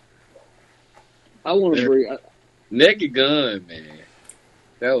that. I want to bring. Naked Gun, man.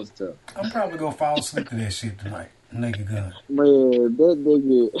 That was tough. I'm probably gonna fall asleep to that shit tonight. Naked Gun. Man, that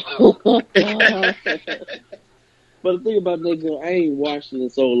nigga. But the thing about Naked Gun, I ain't watched it in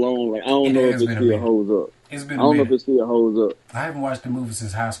so long. Like, I don't know if it still holds up. It's been I don't know if it still holds up. I haven't watched the movie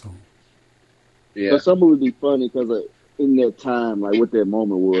since high school. Yeah. But some movies be funny because in that time, like what that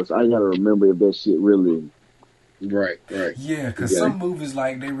moment was, I gotta remember if that shit really. Right. Yeah, because some movies,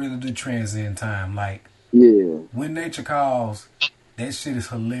 like, they really do transcend time. Like, Yeah. When Nature Calls, that shit is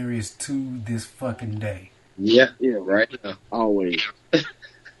hilarious to this fucking day. Yeah. Yeah. Right now. Always.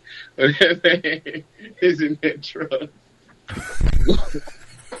 Is in that truck.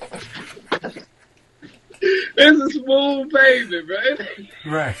 It's a smooth pavement, right?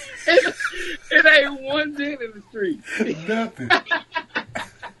 Right. It ain't one dent in the street. Nothing.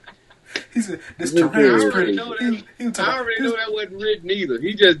 He said, this terrain is pretty. I already know that wasn't written either.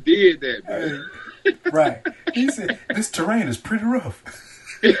 He just did that, man. Right. He said, this terrain is pretty rough.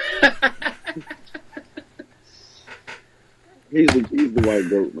 He's the white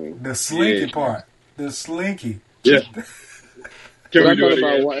goat, man. The slinky part. The slinky. Yeah. Can we do it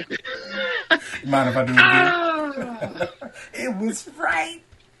about again? Mind if I do it again? It was right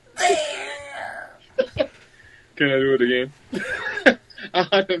there. Can I do it again?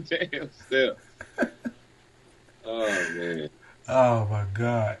 Oh, damn steps. Oh, man. Oh, my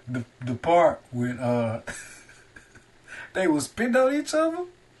God. The part when they was spitting on each other?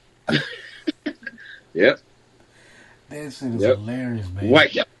 Yep. That shit is hilarious, man.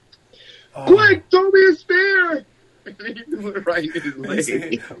 White. Oh. Quick, throw me a spear! He threw it right in his leg.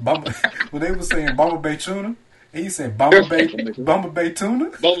 Said, when they were saying Bomber Bay Tuna, he said Bomber Bay Tuna.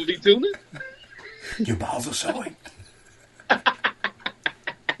 Bumblebee Tuna? Your balls are showing.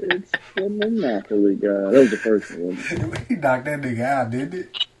 It's the Monopoly guy. That was the first one. He knocked that nigga out, didn't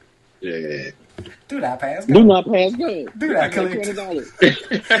it? Yeah. Do not pass go. Do not pass go. Do not collect.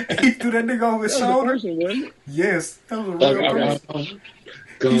 $20. He threw that nigga over his shoulder. Person, wasn't it? Yes, that was a real person.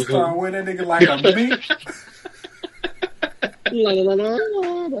 Go, He started wearing that nigga like a mink. La la la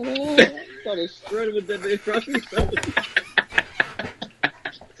la la la. Started shredding with that nigga across his shoulder.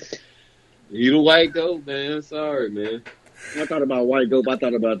 You the white goat, man. Sorry, man. I thought about White Goat. I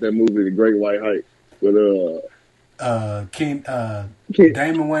thought about that movie, The Great White Hype, with King, Kid-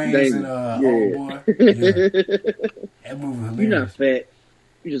 Damon Wayans and Old Boy. Yeah. That movie was You're not hilarious. fat.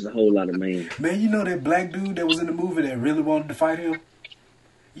 You're just a whole lot of man. Man, you know that black dude that was in the movie that really wanted to fight him?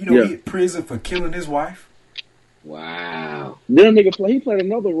 You know Yeah. he in prison for killing his wife? Wow. Then nigga he played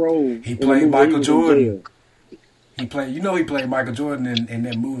another role. He in the played movie where Michael was in Jordan. jail. He played Michael Jordan in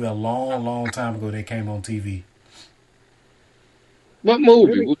that movie a long time ago that came on TV. What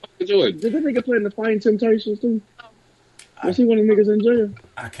movie? Really? With Michael Jordan? Did that nigga play in the Fighting Temptations too? Was he one of the niggas in jail?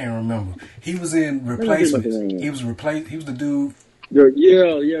 I can't remember. He was in think about Replacements. the name. He was the dude.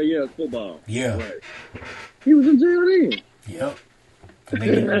 Yeah, football. Yeah. Right. He was in jail then. Yep. That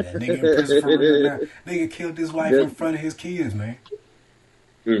nigga in prison for real now. Nigga killed his wife in front of his kids, man.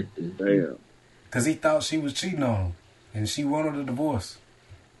 Damn. Because he thought she was cheating on him. And she wanted a divorce.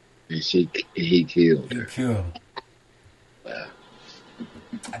 And he killed He her. killed her. Wow.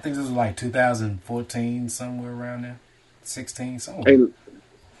 I think this was like 2014, somewhere around there. 16, somewhere.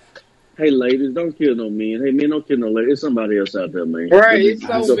 Hey, ladies, don't kill no men. Hey, men, don't kill no ladies. It's somebody else out there, man. Right, it's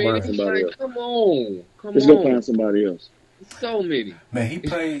Let's so go many. find somebody Like, else. come on. Let's go find somebody else. So many. Man,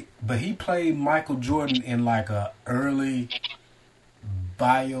 he played Michael Jordan in like a early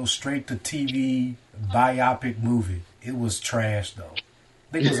straight to TV biopic movie. It was trash though.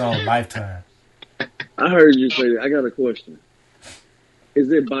 I think it was on Lifetime. I heard you say that. I got a question.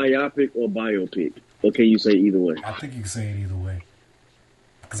 Is it biopic or biopic? Or can you say either way? I think you can say it either way.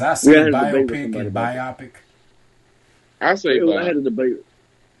 Because I said had a debate with biopic somebody and about biopic. I say I had a debate.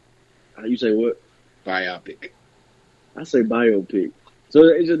 You say what? biopic. I say biopic. So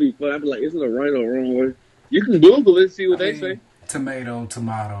it just be fun. I'd be like, is it a right or wrong way? You can Google it, see what I they mean, say.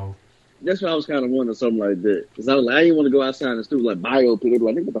 Tomato. That's why I was kind of wondering something like that. Because I was like, I didn't want to go outside the studio like biopic. They'd be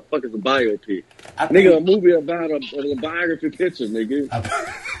like, nigga, what the fuck is a biopic? I Nigga, a think, movie about a biography picture, nigga.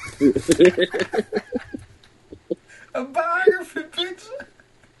 a biography picture?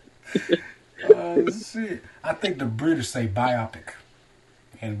 Oh, shit. I think the British say biopic.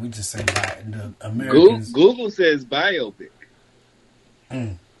 And we just say the Americans. Google says biopic.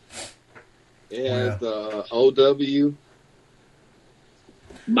 Mm. It has the OW.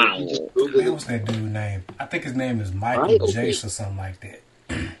 Bow. You just Man, Google it. what's that dude's name? I think his name is Michael Biopic. Jace or something like that.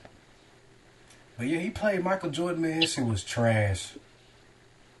 But yeah, he played Michael Jordan, man. His shit was trash.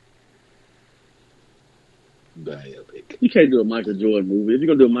 Biopic. You can't do a Michael Jordan movie. If you're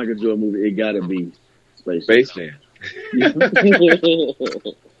going to do a Michael Jordan movie, it got to be Space Jam. Space Jam.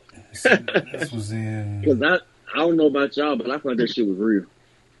 This was in. Because I don't know about y'all, but I feel like that shit was real.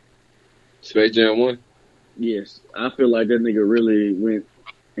 Space Jam 1. Yes. I feel like that nigga really went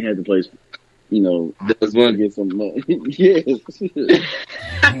and had the place, Does to one. get some money. Yes.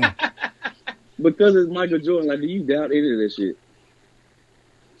 Because it's Michael Jordan, like, do you doubt any of that shit?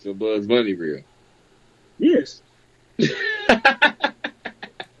 So Bugs Bunny real. Yes. You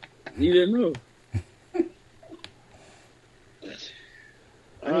didn't know.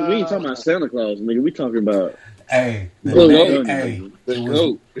 I mean, we ain't talking about Santa Claus, nigga. We talking about Hey, Bugs Bunny. Bunny. The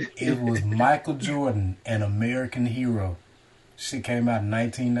GOAT. it was Michael Jordan, an American hero. Shit came out in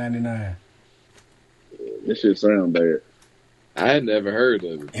 1999. This shit sound bad. I had never heard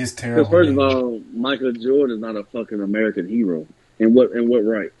of it. It's Because terrible. first of man. all, Michael Jordan is not a fucking American hero. And what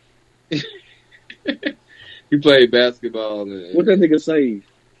right? He played basketball. And, What that nigga say?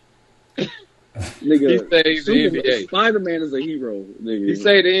 he Nigga, saved the NBA. Spider-Man is a hero, nigga. He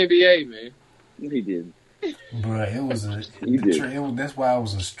saved the NBA, man. He did. Bruh, it was a. You did. That's why it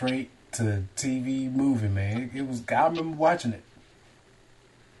was a straight to TV movie, man. It was. I remember watching it.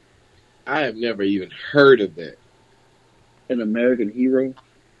 I have never even heard of that. An American hero?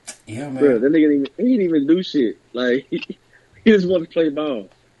 Yeah, man. Bro, that nigga he didn't even do shit. Like, he just wanted to play ball.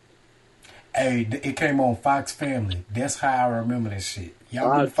 Hey, it came on Fox Family. That's how I remember that shit. Y'all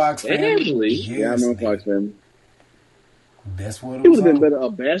remember Fox Family? Family? Yes, Yeah, I know nigga. Fox Family. That's what it He was would have been on. better a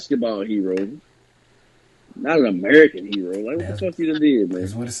basketball hero. Not an American hero. Like, what the fuck you done did, man?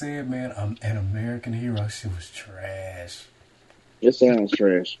 That's what it said, man. An American hero. Shit was trash. It sounds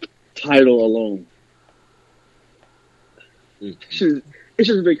trash. Title alone. It should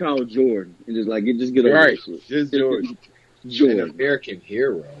have been called Jordan. And just get over Right. that shit. Just Jordan. An Jordan. American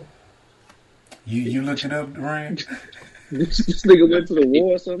hero. You looked it up, Rand? This nigga went to the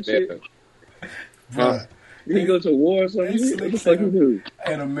war or some shit. Bruh, Did he go to war or some They shit? What the slick fuck you do?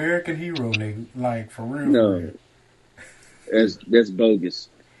 an American hero, nigga. Like, for real. No. That's bogus.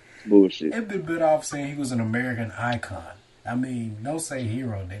 Bullshit. It'd been better off saying he was an American icon. I mean, don't say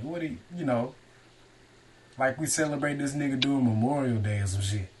hero, nigga. What like we celebrate this nigga doing Memorial Day or some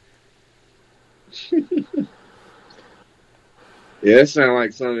shit. Yeah, that sounds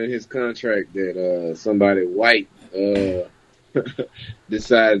like something in his contract that somebody white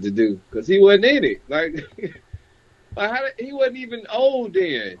decided to do because he wasn't in it. Like he wasn't even old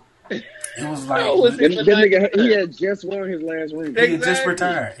then. It was like that nigga. He had just won his last ring. He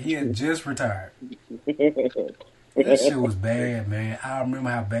had just retired. That shit was bad, man. I remember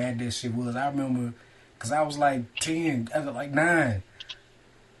how bad that shit was. I remember because I was like 10, I was like 9.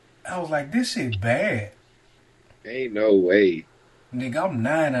 I was like, this shit bad. Ain't no way. Nigga, I'm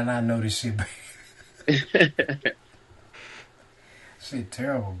 9 and I know this shit bad. Shit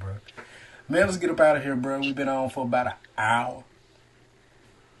terrible, bro. Man, let's get up out of here, bro. We've been on for about an hour.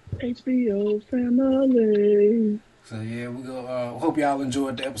 HBO family. So yeah, we go. Hope y'all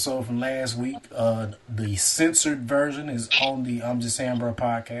enjoyed the episode from last week. The censored version is on the I'm Just Saying Bro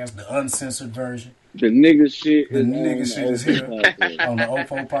podcast. The uncensored version, the nigga shit, is here on the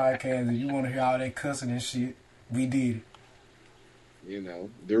OFO podcast. If you want to hear all that cussing and shit, we did it. You know,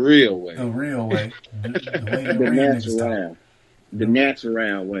 the real way. The real way. The way that the real niggas talk. The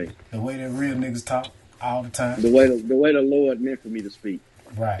natural way. The way that real niggas talk all the time. The way the Lord meant for me to speak.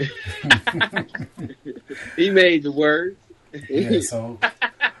 Right. He made the words. Yeah, so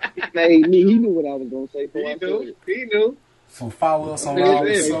he made me. He knew what I was gonna say. He knew. So follow us on all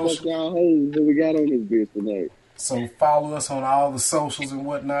the socials. Fuck y'all hoes that we got on this bitch tonight. So follow us on all the socials and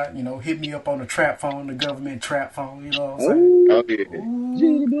whatnot. You know, hit me up on the trap phone, the government trap phone. You know what I'm saying?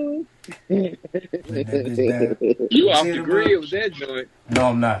 You off the grid with that joint? No,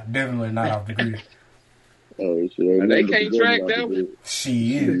 I'm not. Definitely not off the grid. Oh shit! They can't track them.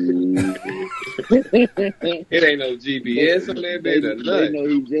 She is. It ain't no GPS on that bitch. They know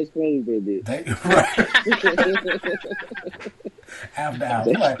he just closed that bitch. After hours.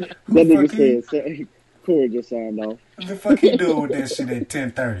 Like, that nigga said, Corey just signed off. What the fuck he doing with that shit at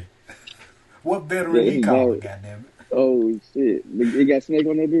 10:30? What veteran he calling, goddamn it? Oh shit! It got Snake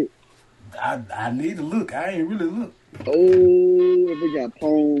on that bitch? I need to look. I ain't really look. Oh, if it got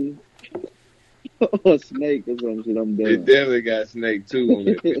Pone or Snake or some shit, I'm done. It definitely got Snake too on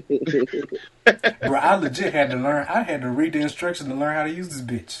it. Bro, I legit had to learn. I had to read the instructions to learn how to use this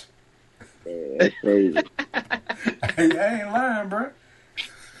bitch. That's crazy. I ain't lying, bro.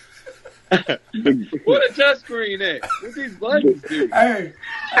 What a touchscreen at? What these buttons do? Hey,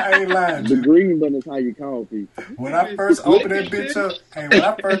 I ain't lying. The green button is how you call people. When I first opened that bitch up, when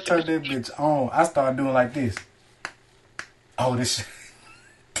I first turned that bitch on, I started doing like this. Oh, this shit.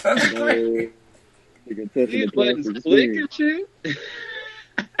 Touchscreen. These buttons click and shit.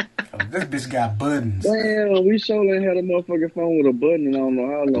 Oh, this bitch got buttons. Damn, we sure ain't had a motherfucking phone with a button in I don't know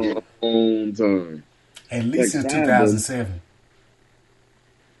how long. Long time. At least since 2007.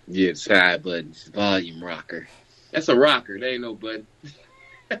 Yeah, side buttons, volume rocker. That's a rocker. That ain't no button.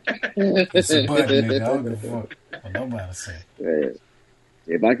 It's a button, nigga. I don't give a fuck what nobody say.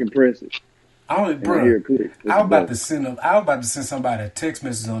 If I can press it. I was about to send somebody a text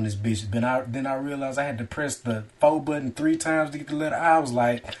message on this bitch. Then I realized I had to press the 4 button 3 times to get the letter. I was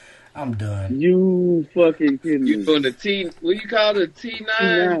like, I'm done. You fucking kidding me? You doing the T? What you call it?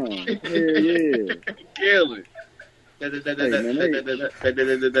 T9? Yeah. Kill it. Hey, man, I got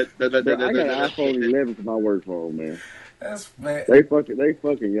an iPhone 11 for my work phone, man. That's bad. They fucking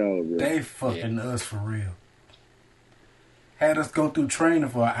y'all, bro. They fucking us for real. Had us go through training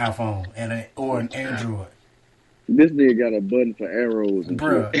for an iPhone or an Android. This nigga got a button for arrows and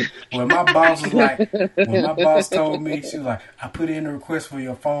bruh, shit. when my boss told me, she was like, I put in a request for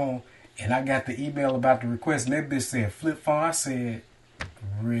your phone and I got the email about the request and that bitch said flip phone. I said,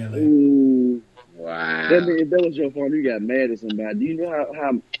 really? Ooh. Wow. If that was your phone, you got mad at somebody. Do you know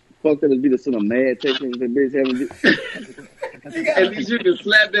how fucked up it'd be to send a mad text and that bitch having at least you can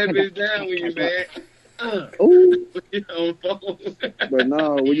slap that bitch down when you're mad. Ooh. On phone. But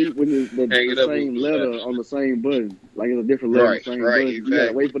no, when the same letter on the same button, like it's a different letter on the same button, exactly. You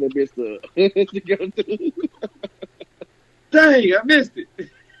gotta wait for that bitch to go through. Dang, I missed it.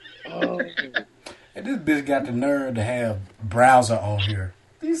 Oh. And this bitch got the nerve to have browser on here.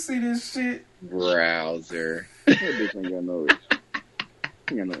 You see this shit? Browser. That bitch ain't got no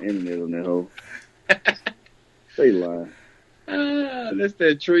internet on that hoe. They lying. That's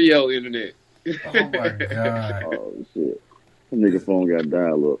that trio internet. Oh my god. Oh shit. That nigga phone got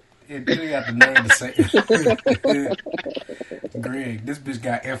dial up. It really got the nerve to say Greg, this bitch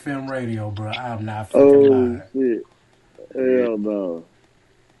got FM radio, bro. I'm not fucking lying. Oh shit. Hell no.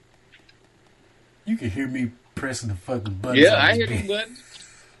 You can hear me pressing the fucking buttons. Yeah, I hear the buttons.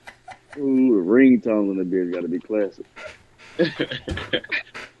 Ooh, the ringtone on the bitch gotta be classic.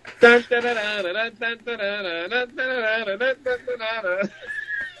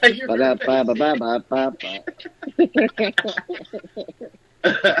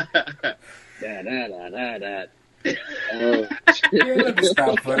 Yeah, let me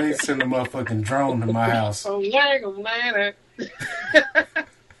stop for they send a motherfucking drone to my house. Oh, man.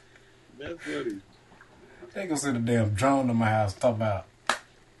 That's funny. They gonna send a damn drone to my house talking about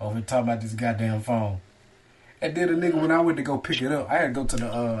this goddamn phone. And then the nigga, when I went to go pick it up, I had to go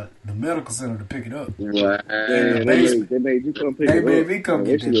to the medical center to pick it up. Wow. Yeah, they made you come pick it up. They made me come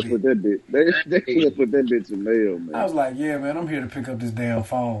get that They should have put that bitch. They should have put that bitch in mail, man. I was like, yeah, man, I'm here to pick up this damn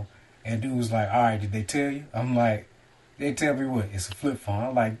phone. And dude was like, all right, did they tell you? I'm like, they tell me what? It's a flip phone.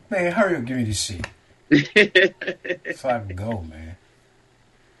 I'm like, man, hurry up, give me this shit. So I can go, man.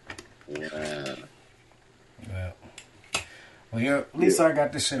 Wow. Well, yeah, at least I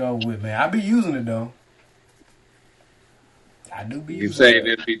got this shit over with, man. I be using it, though. I do be You using save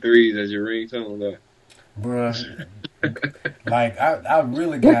it. MP3s as your ringtone, though. Bruh. Like, I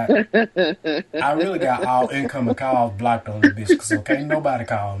really got all incoming calls blocked on this bitch, because can't nobody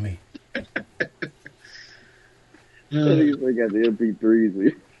call me. They got the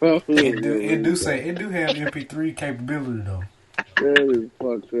MP3s. It do have MP3 capability, though. That is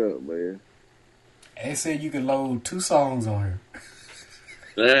fucked up, man. They said you can load 2 songs on here.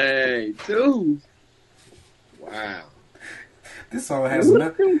 Hey, 2. Wow. This song has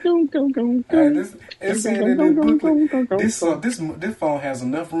enough. It said in the booklet, this phone has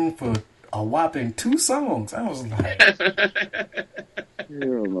enough room for a whopping 2 songs. I was like,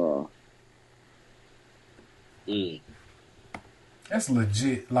 hell no. That's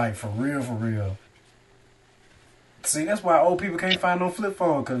legit, like for real. See, that's why old people can't find no flip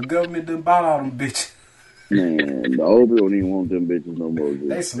phone, because the government done bought all them bitches. Man, the old people don't even want them bitches no more. Dude.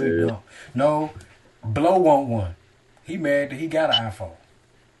 They slip up. No, Blow want one. He mad that he got an iPhone.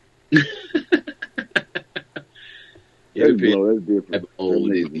 That's Blow, that's different.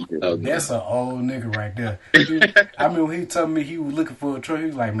 That's an old nigga right there. Dude, I mean, when he told me he was looking for a truck, he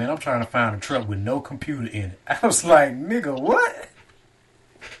was like, man, I'm trying to find a truck with no computer in it. I was like, nigga, what?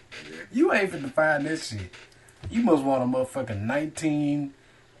 You ain't finna find this shit. You must want a motherfucking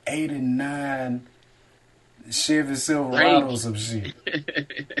 1989 Chevy Silverado or some shit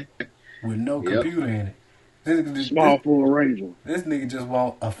with no computer in it. Small full Ranger. This nigga just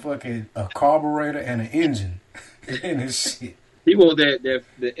want a carburetor and an engine in his shit. He want the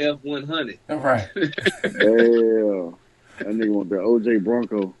F-100. Right. Yeah. That nigga want the OJ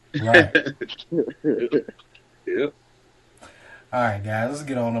Bronco. Right. Yep. All right, guys, let's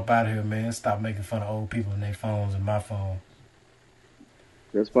get on up out of here, man. Stop making fun of old people and their phones and my phone.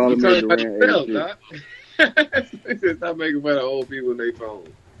 Let's follow me at Durant. Stop making fun of old people and their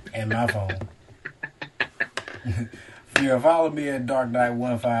phone. And my phone. Yeah, follow me at Dark Knight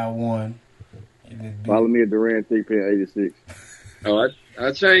 151. Follow me at Durant 3P86. Oh,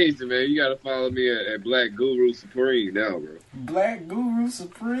 I changed it, man. You got to follow me at Black Guru Supreme now, bro. Black Guru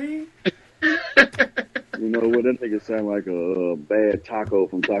Supreme? You know what? That nigga sound like a bad taco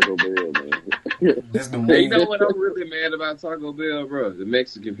from Taco Bell, man. That's the Hey, you know what I'm really mad about Taco Bell, bro? The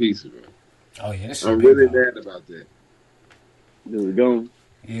Mexican pizza, bro. Oh, yeah, that shit I'm really mad about that. Is it gone?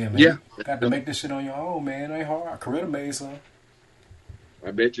 Yeah, man. Yeah. Got to make this shit on your own, man. It ain't hard. Coretta made some. I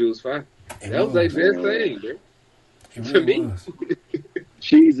bet you it was fine. It That was their best thing, bro. It To really me. was.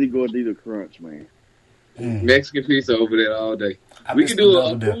 Cheesy Gordita Crunch, man. Mexican pizza over there all day. We can do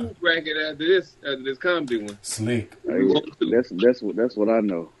a food bracket after this comedy one. Slick. Hey, that's what I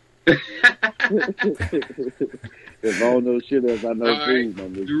know. If I don't know shit else, I know all food,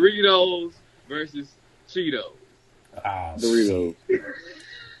 right. my nigga. Doritos versus Cheetos. Oh, Doritos. shit.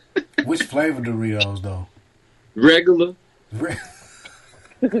 Which flavor Doritos, though? Regular. Red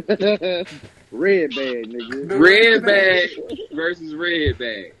bag, nigga. Red bag versus red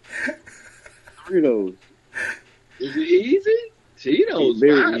bag. Doritos. Is it easy? Cheetos,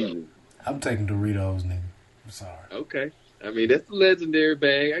 Very fine. easy. I'm taking Doritos, nigga. I'm sorry. Okay. I mean, that's the legendary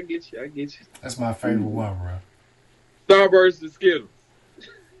bag. I get you. That's my favorite one, bro. Starburst and Skittles.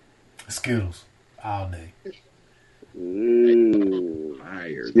 Skittles. All day. Ooh.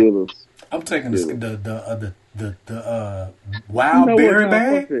 Fire. Skittles. I'm taking the wild berry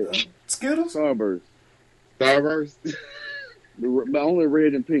bag. Skittles. Starburst. Starburst. But only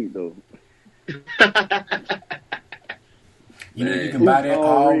red and pink, though. You know, you can buy that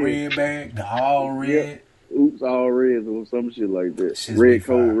all red bag, the all red. Yep. Oops, all red or some shit like that. Shit's Red,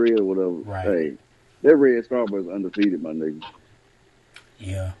 fire. cold red or whatever. Right. Hey, that red Starburst undefeated, my nigga.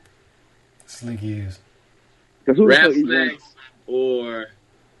 Yeah. Slick is. Cause who Wrap the fuck eat one? snacks or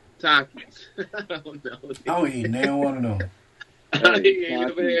Takis. I don't know. I don't eat neither one of them. I ain't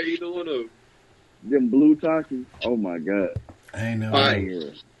never had either one of them. Them blue Takis? Oh my god. I ain't never had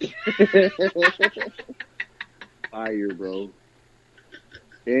them. Fire. Fire, bro.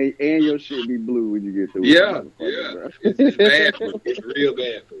 And your shit be blue when you get through. Yeah, Bro. it's bad for you. It's real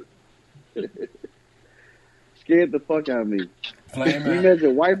bad for you. Scared the fuck out of me. Flame You out.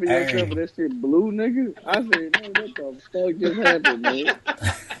 imagine wiping Hey. yourself with that shit blue, nigga? I said, man, what the fuck just happened, man?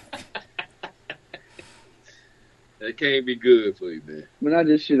 That can't be good for you, man. Man, I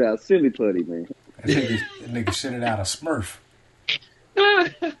just shit out silly putty, man. That nigga shit it out of Smurf.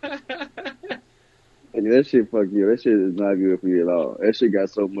 Like, that shit fuck you. That shit is not good for you at all. That shit got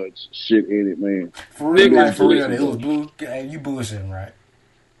so much shit in it, man. For real, Nigga, like, for real, bullshit. it was blue. Hey, you bullshitting, right?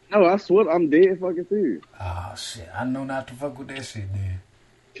 No, I swear I'm dead fucking serious. Oh, shit. I know not to fuck with that shit, then.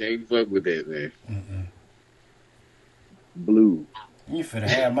 Can't fuck with that, man. Mm-mm. Blue. You finna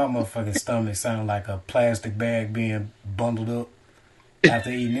have my motherfucking stomach sound like a plastic bag being bundled up after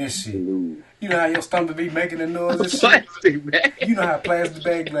eating this shit. Blue. You know how your stomach be making the noise and shit? Plastic bag. You know how plastic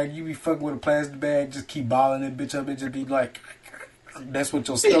bag, like, you be fucking with a plastic bag, just keep balling that bitch up, it just be like, that's what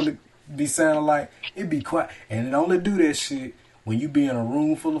your stomach be sounding like. It be quiet. And it only do that shit when you be in a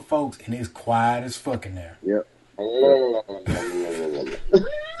room full of folks and it's quiet as fuck in there. Yep.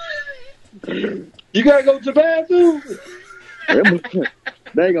 You gotta go to the bathroom.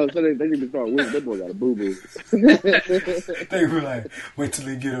 They ain't gonna say they need to start with that boy got a boo boo. They were like, wait till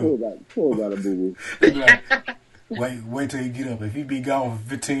he get up. Poor got a boo boo. They be like, wait till he get up. If he be gone for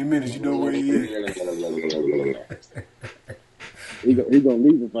 15 minutes, you know where he is. He gonna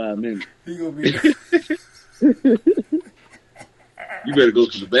leave in 5 minutes. He gonna be You better go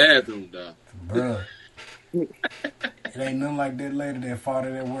to the bathroom, dog. bruh. It ain't nothing like that lady that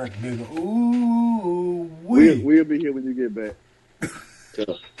farted at work. Nigga, ooh, We'll be here when you get back.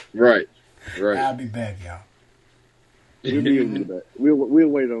 Right. I'll be back, y'all. We'll be here when you get back. We'll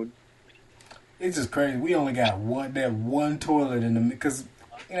wait on you. It's just crazy. We only got one toilet in the, because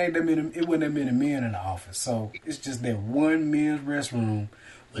it wasn't that many men in the office. So it's just that one men's restroom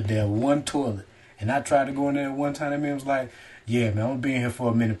with that one toilet. And I tried to go in there one time, and man was like, yeah, man, I'm being here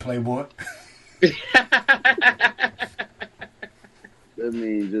for a minute, Playboy. That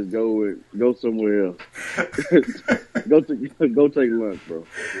means just go somewhere else. go take lunch, bro.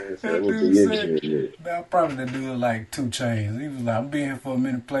 That dude said, man, I probably the dude like 2 Chainz. He was like, I'm being here for a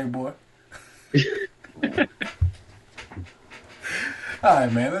minute, Playboy. All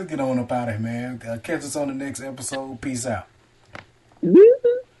right, man, let's get on up out of here, man. Catch us on the next episode. Peace out.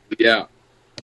 Yeah.